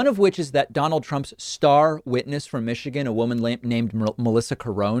 One of which is that Donald Trump's star witness from Michigan, a woman named Melissa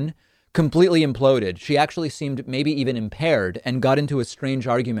Carone, completely imploded. She actually seemed maybe even impaired and got into a strange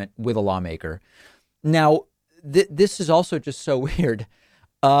argument with a lawmaker. Now, this is also just so weird.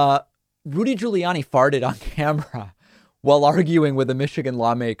 Rudy Giuliani farted on camera while arguing with a Michigan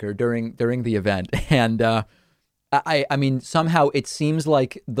lawmaker during the event. And I mean, somehow it seems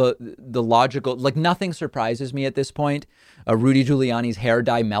like the logical, like nothing surprises me at this point. Rudy Giuliani's hair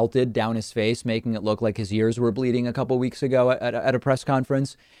dye melted down his face, making it look like his ears were bleeding a couple weeks ago at a press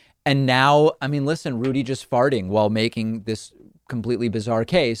conference. And now, I mean, listen, Rudy just farting while making this completely bizarre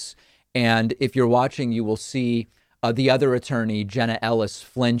case. And if you're watching, you will see the other attorney, Jenna Ellis,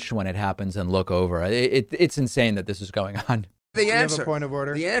 flinch when it happens and look over. It's insane that this is going on. The answer. Point of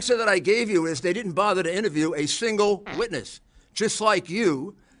order. The answer that I gave you is they didn't bother to interview a single witness. Just like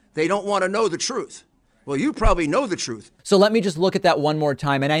you, they don't want to know the truth. Well, you probably know the truth. So let me just look at that one more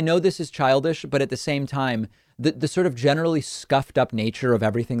time. And I know this is childish, but at the same time, the sort of generally scuffed up nature of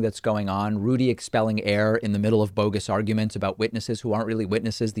everything that's going on, Rudy expelling air in the middle of bogus arguments about witnesses who aren't really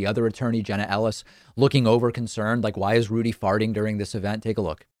witnesses, the other attorney, Jenna Ellis, looking over concerned, like, why is Rudy farting during this event? Take a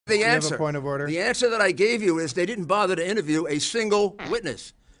look. The answer. You have a point of order? The answer that I gave you is they didn't bother to interview a single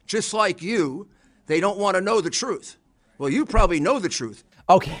witness. Just like you, they don't want to know the truth. Well, you probably know the truth.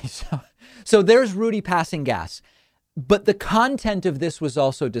 Okay, so there's Rudy passing gas. But the content of this was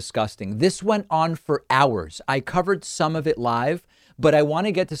also disgusting. This went on for hours. I covered some of it live, but I want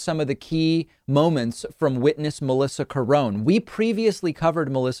to get to some of the key moments from witness Melissa Carone. We previously covered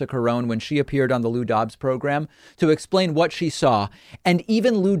Melissa Carone when she appeared on the Lou Dobbs program to explain what she saw. And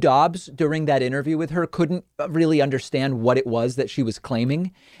even Lou Dobbs, during that interview with her, couldn't really understand what it was that she was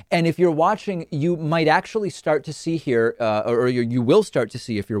claiming. And if you're watching, you might actually start to see here, or you will start to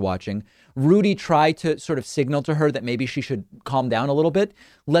see if you're watching, Rudy tried to sort of signal to her that maybe she should calm down a little bit.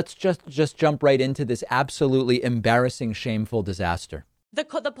 Let's just jump right into this absolutely embarrassing, shameful disaster. The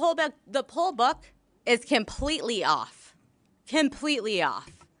poll book is completely off. Completely off.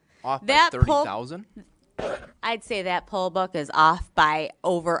 Off by 30,000? I'd say that poll book is off by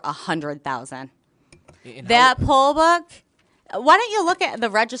over 100,000. That poll book, why don't you look at the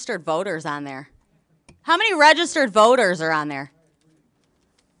registered voters on there? How many registered voters are on there?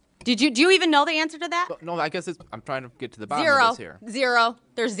 Do you even know the answer to that? No, I guess I'm trying to get to the bottom of this here. Zero.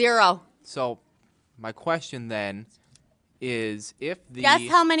 There's zero. So my question then is if the... Guess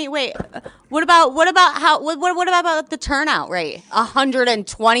how many, wait, what about the turnout rate?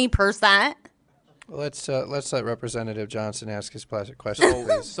 120%? Let's let Representative Johnson ask his question,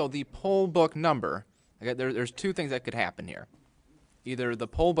 please. So the poll book number, there's two things that could happen here. Either the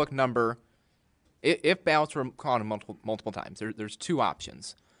poll book number, if ballots were counted multiple times, there's two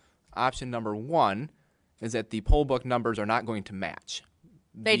options. Option number one is that the poll book numbers are not going to match.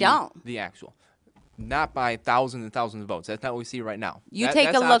 They don't. The actual. Not by thousands and thousands of votes. That's not what we see right now.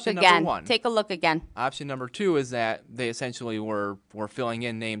 Take a look again. Take a look again. Option number two is that they essentially were filling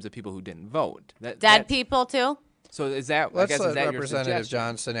in names of people who didn't vote. Dead people too? So is that, Let's I guess, let is that Representative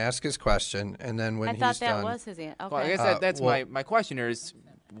Johnson ask his question, and then when he's done... I thought that was his answer. Okay. Well, I guess that's my question here is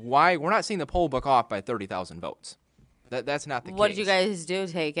why we're not seeing the poll book off by 30,000 votes. That's not the case. What did you guys do?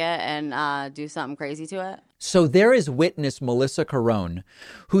 Take it and do something crazy to it? So there is witness Melissa Carone,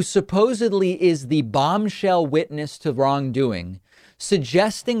 who supposedly is the bombshell witness to wrongdoing,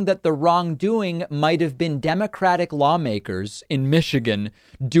 suggesting that the wrongdoing might have been Democratic lawmakers in Michigan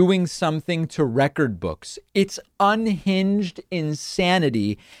doing something to record books. It's unhinged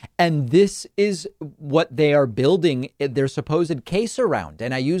insanity, and this is what they are building their supposed case around.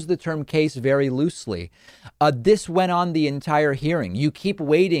 And I use the term case very loosely. This went on the entire hearing. You keep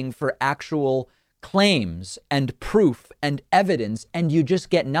waiting for actual claims and proof and evidence, and you just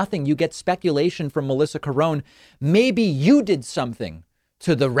get nothing. You get speculation from Melissa Carone. Maybe you did something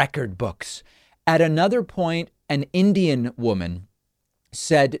to the record books. At another point, an Indian woman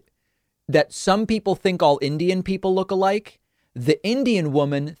said that some people think all Indian people look alike. The Indian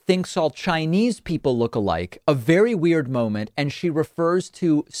woman thinks all Chinese people look alike. A very weird moment. And she refers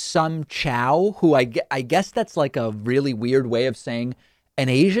to some Chow, who I guess that's like a really weird way of saying an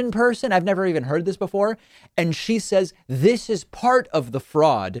Asian person. I've never even heard this before. And she says this is part of the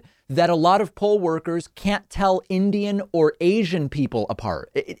fraud, that a lot of poll workers can't tell Indian or Asian people apart.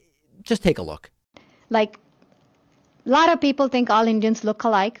 Just take a look. Like, a lot of people think all Indians look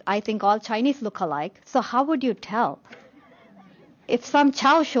alike. I think all Chinese look alike. So how would you tell? If some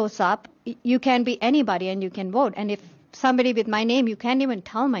Chow shows up, you can be anybody and you can vote. And if somebody with my name, you can't even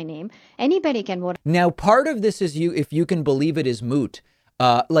tell my name. Anybody can vote. Now, part of this is if you can believe it, is moot.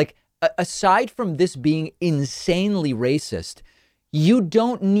 Aside from this being insanely racist, you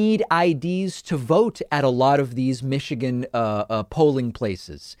don't need IDs to vote at a lot of these Michigan polling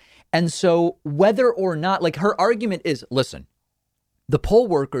places. And so whether or not, like, her argument is, listen, the poll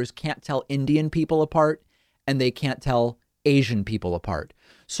workers can't tell Indian people apart and they can't tell Asian people apart.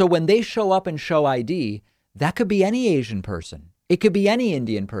 So when they show up and show ID, that could be any Asian person. It could be any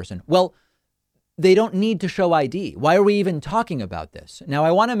Indian person. Well, they don't need to show ID. Why are we even talking about this? Now,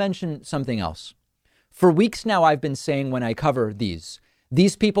 I want to mention something else. For weeks now, I've been saying when I cover these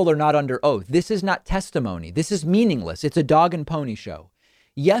people are not under oath. This is not testimony. This is meaningless. It's a dog and pony show.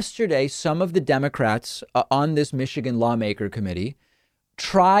 Yesterday, some of the Democrats on this Michigan lawmaker committee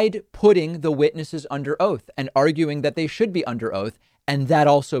tried putting the witnesses under oath and arguing that they should be under oath. And that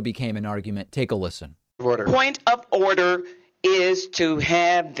also became an argument. Take a listen. Point of order is to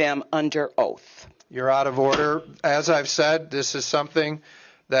have them under oath. You're out of order. As I've said, this is something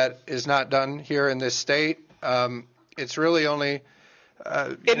that is not done here in this state. It's really only...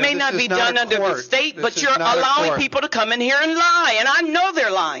 it may not be done under the state, but you're allowing people to come in here and lie, and I know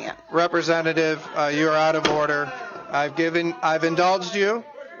they're lying. Representative, you are out of order. I've indulged you,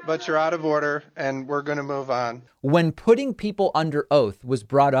 but you're out of order, and we're going to move on. When putting people under oath was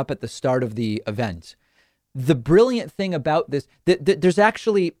brought up at the start of the event, the brilliant thing about this,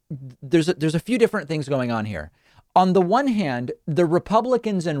 there's a few different things going on here. On the one hand, the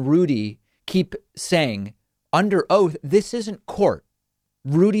Republicans and Rudy keep saying, under oath, this isn't court.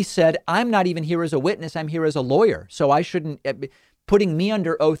 Rudy said, I'm not even here as a witness. I'm here as a lawyer. So putting me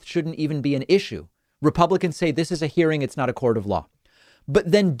under oath shouldn't even be an issue. Republicans say this is a hearing. It's not a court of law.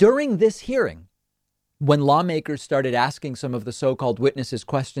 But then during this hearing, when lawmakers started asking some of the so-called witnesses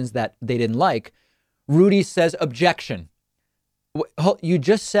questions that they didn't like, Rudy says, objection. You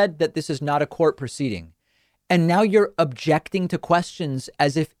just said that this is not a court proceeding. And now you're objecting to questions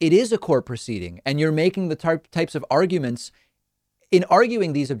as if it is a court proceeding. And you're making the types of arguments in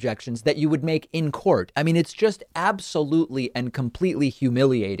arguing these objections that you would make in court. I mean, it's just absolutely and completely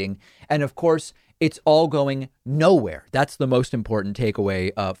humiliating. And of course, it's all going nowhere. That's the most important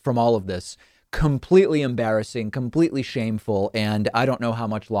takeaway from all of this. Completely embarrassing, completely shameful. And I don't know how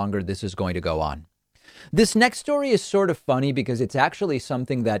much longer this is going to go on. This next story is sort of funny because it's actually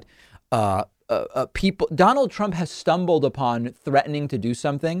something that Donald Trump has stumbled upon threatening to do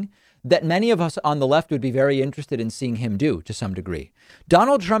something that many of us on the left would be very interested in seeing him do to some degree.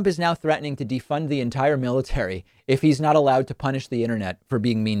 Donald Trump is now threatening to defund the entire military if he's not allowed to punish the internet for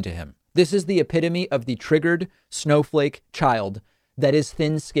being mean to him. This is the epitome of the triggered snowflake child that is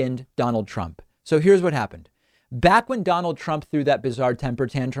thin-skinned Donald Trump. So here's what happened. Back when Donald Trump threw that bizarre temper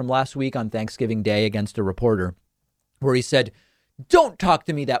tantrum last week on Thanksgiving Day against a reporter, where he said, don't talk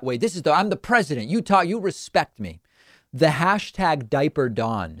to me that way. I'm the president. You respect me. The hashtag Diaper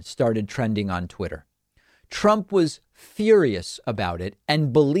Dawn started trending on Twitter. Trump was furious about it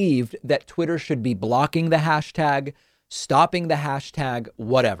and believed that Twitter should be blocking the hashtag, stopping the hashtag,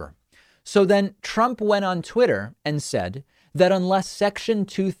 whatever. So then Trump went on Twitter and said that unless Section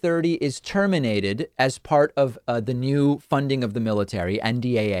 230 is terminated as part of the new funding of the military,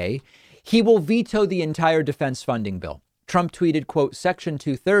 NDAA, he will veto the entire defense funding bill. Trump tweeted, quote, Section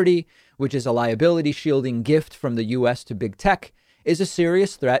 230, which is a liability shielding gift from the U.S. to big tech, is a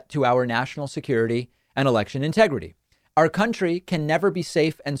serious threat to our national security and election integrity. Our country can never be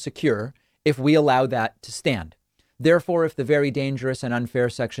safe and secure if we allow that to stand. Therefore, if the very dangerous and unfair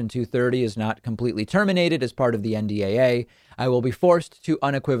Section 230 is not completely terminated as part of the NDAA, I will be forced to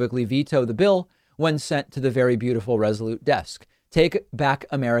unequivocally veto the bill when sent to the very beautiful Resolute desk. Take back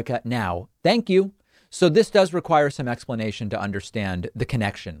America now. Thank you. So this does require some explanation to understand the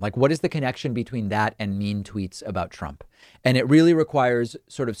connection. Like, what is the connection between that and mean tweets about Trump? And it really requires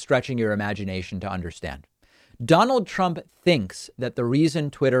sort of stretching your imagination to understand. Donald Trump thinks that the reason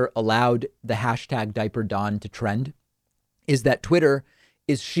Twitter allowed the hashtag Diaper Dawn to trend is that Twitter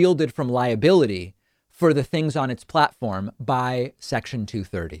is shielded from liability for the things on its platform by Section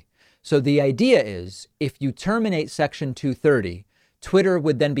 230. So the idea is if you terminate Section 230, Twitter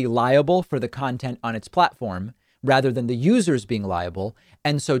would then be liable for the content on its platform rather than the users being liable.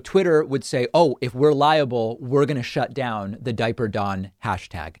 And so Twitter would say, oh, if we're liable, we're going to shut down the Diaper Dawn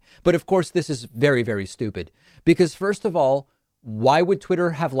hashtag. But of course, this is very, very stupid because, first of all, why would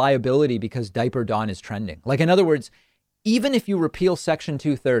Twitter have liability because Diaper Dawn is trending? Like, in other words, even if you repeal Section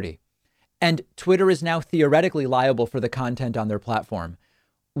 230 and Twitter is now theoretically liable for the content on their platform,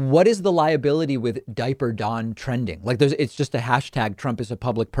 what is the liability with Diaper Dawn trending? Like, it's just a hashtag. Trump is a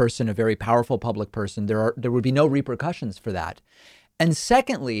public person, a very powerful public person. There would be no repercussions for that. And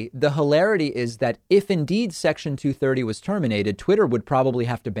secondly, the hilarity is that if indeed Section 230 was terminated, Twitter would probably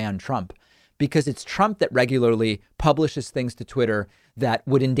have to ban Trump because it's Trump that regularly publishes things to Twitter that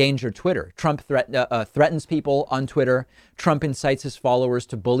would endanger Twitter. Trump threatens people on Twitter. Trump incites his followers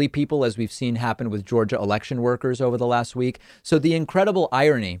to bully people, as we've seen happen with Georgia election workers over the last week. So the incredible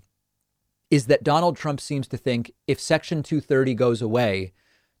irony is that Donald Trump seems to think if Section 230 goes away,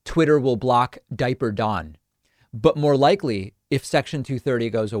 Twitter will block Diaper Dawn. But more likely, if Section 230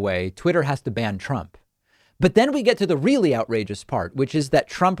 goes away, Twitter has to ban Trump. But then we get to the really outrageous part, which is that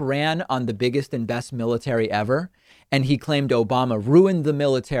Trump ran on the biggest and best military ever. And he claimed Obama ruined the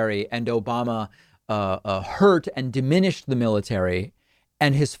military and Obama hurt and diminished the military.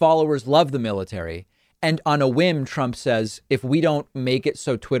 And his followers love the military. And on a whim, Trump says, if we don't make it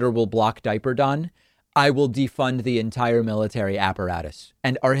so Twitter will block Diaper Dawn, I will defund the entire military apparatus.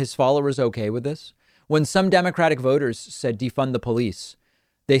 And are his followers okay with this? When some Democratic voters said defund the police,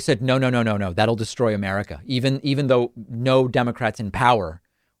 they said, no, that'll destroy America. Even though no Democrats in power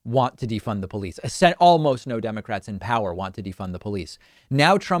want to defund the police. Almost no Democrats in power want to defund the police.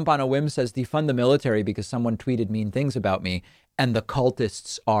 Now Trump on a whim says defund the military because someone tweeted mean things about me, and the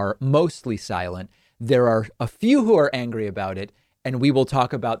cultists are mostly silent. There are a few who are angry about it, and we will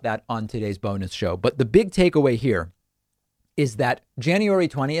talk about that on today's bonus show. But the big takeaway here is that January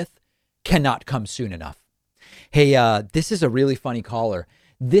 20th cannot come soon enough. Hey, this is a really funny caller.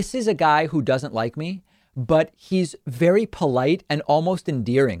 This is a guy who doesn't like me, but he's very polite and almost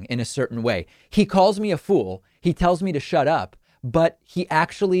endearing in a certain way. He calls me a fool. He tells me to shut up, but he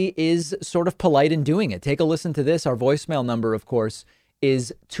actually is sort of polite in doing it. Take a listen to this. Our voicemail number, of course,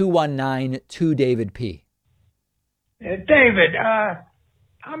 is 219-2-DAVID-P. David,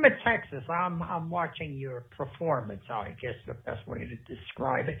 I'm in Texas. I'm watching your performance, I guess the best way to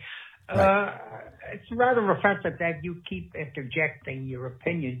describe it. Right. It's rather offensive that you keep interjecting your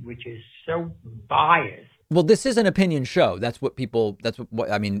opinion, which is so biased. Well, this is an opinion show. I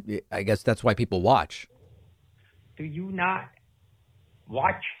guess that's why people watch. Do you not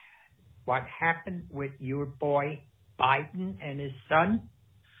watch what happened with your boy Biden and his son?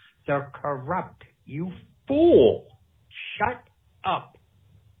 They're corrupt. You fool. Shut up.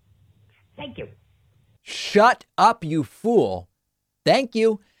 Thank you. Shut up, you fool. Thank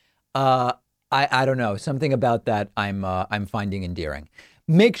you. I don't know. Something about that I'm finding endearing.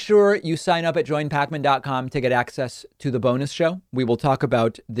 Make sure you sign up at joinpacman.com to get access to the bonus show. We will talk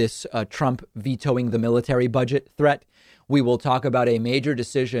about this Trump vetoing the military budget threat. We will talk about a major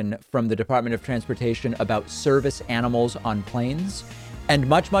decision from the Department of Transportation about service animals on planes and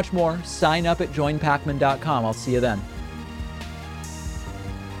much, much more. Sign up at joinpacman.com. I'll see you then.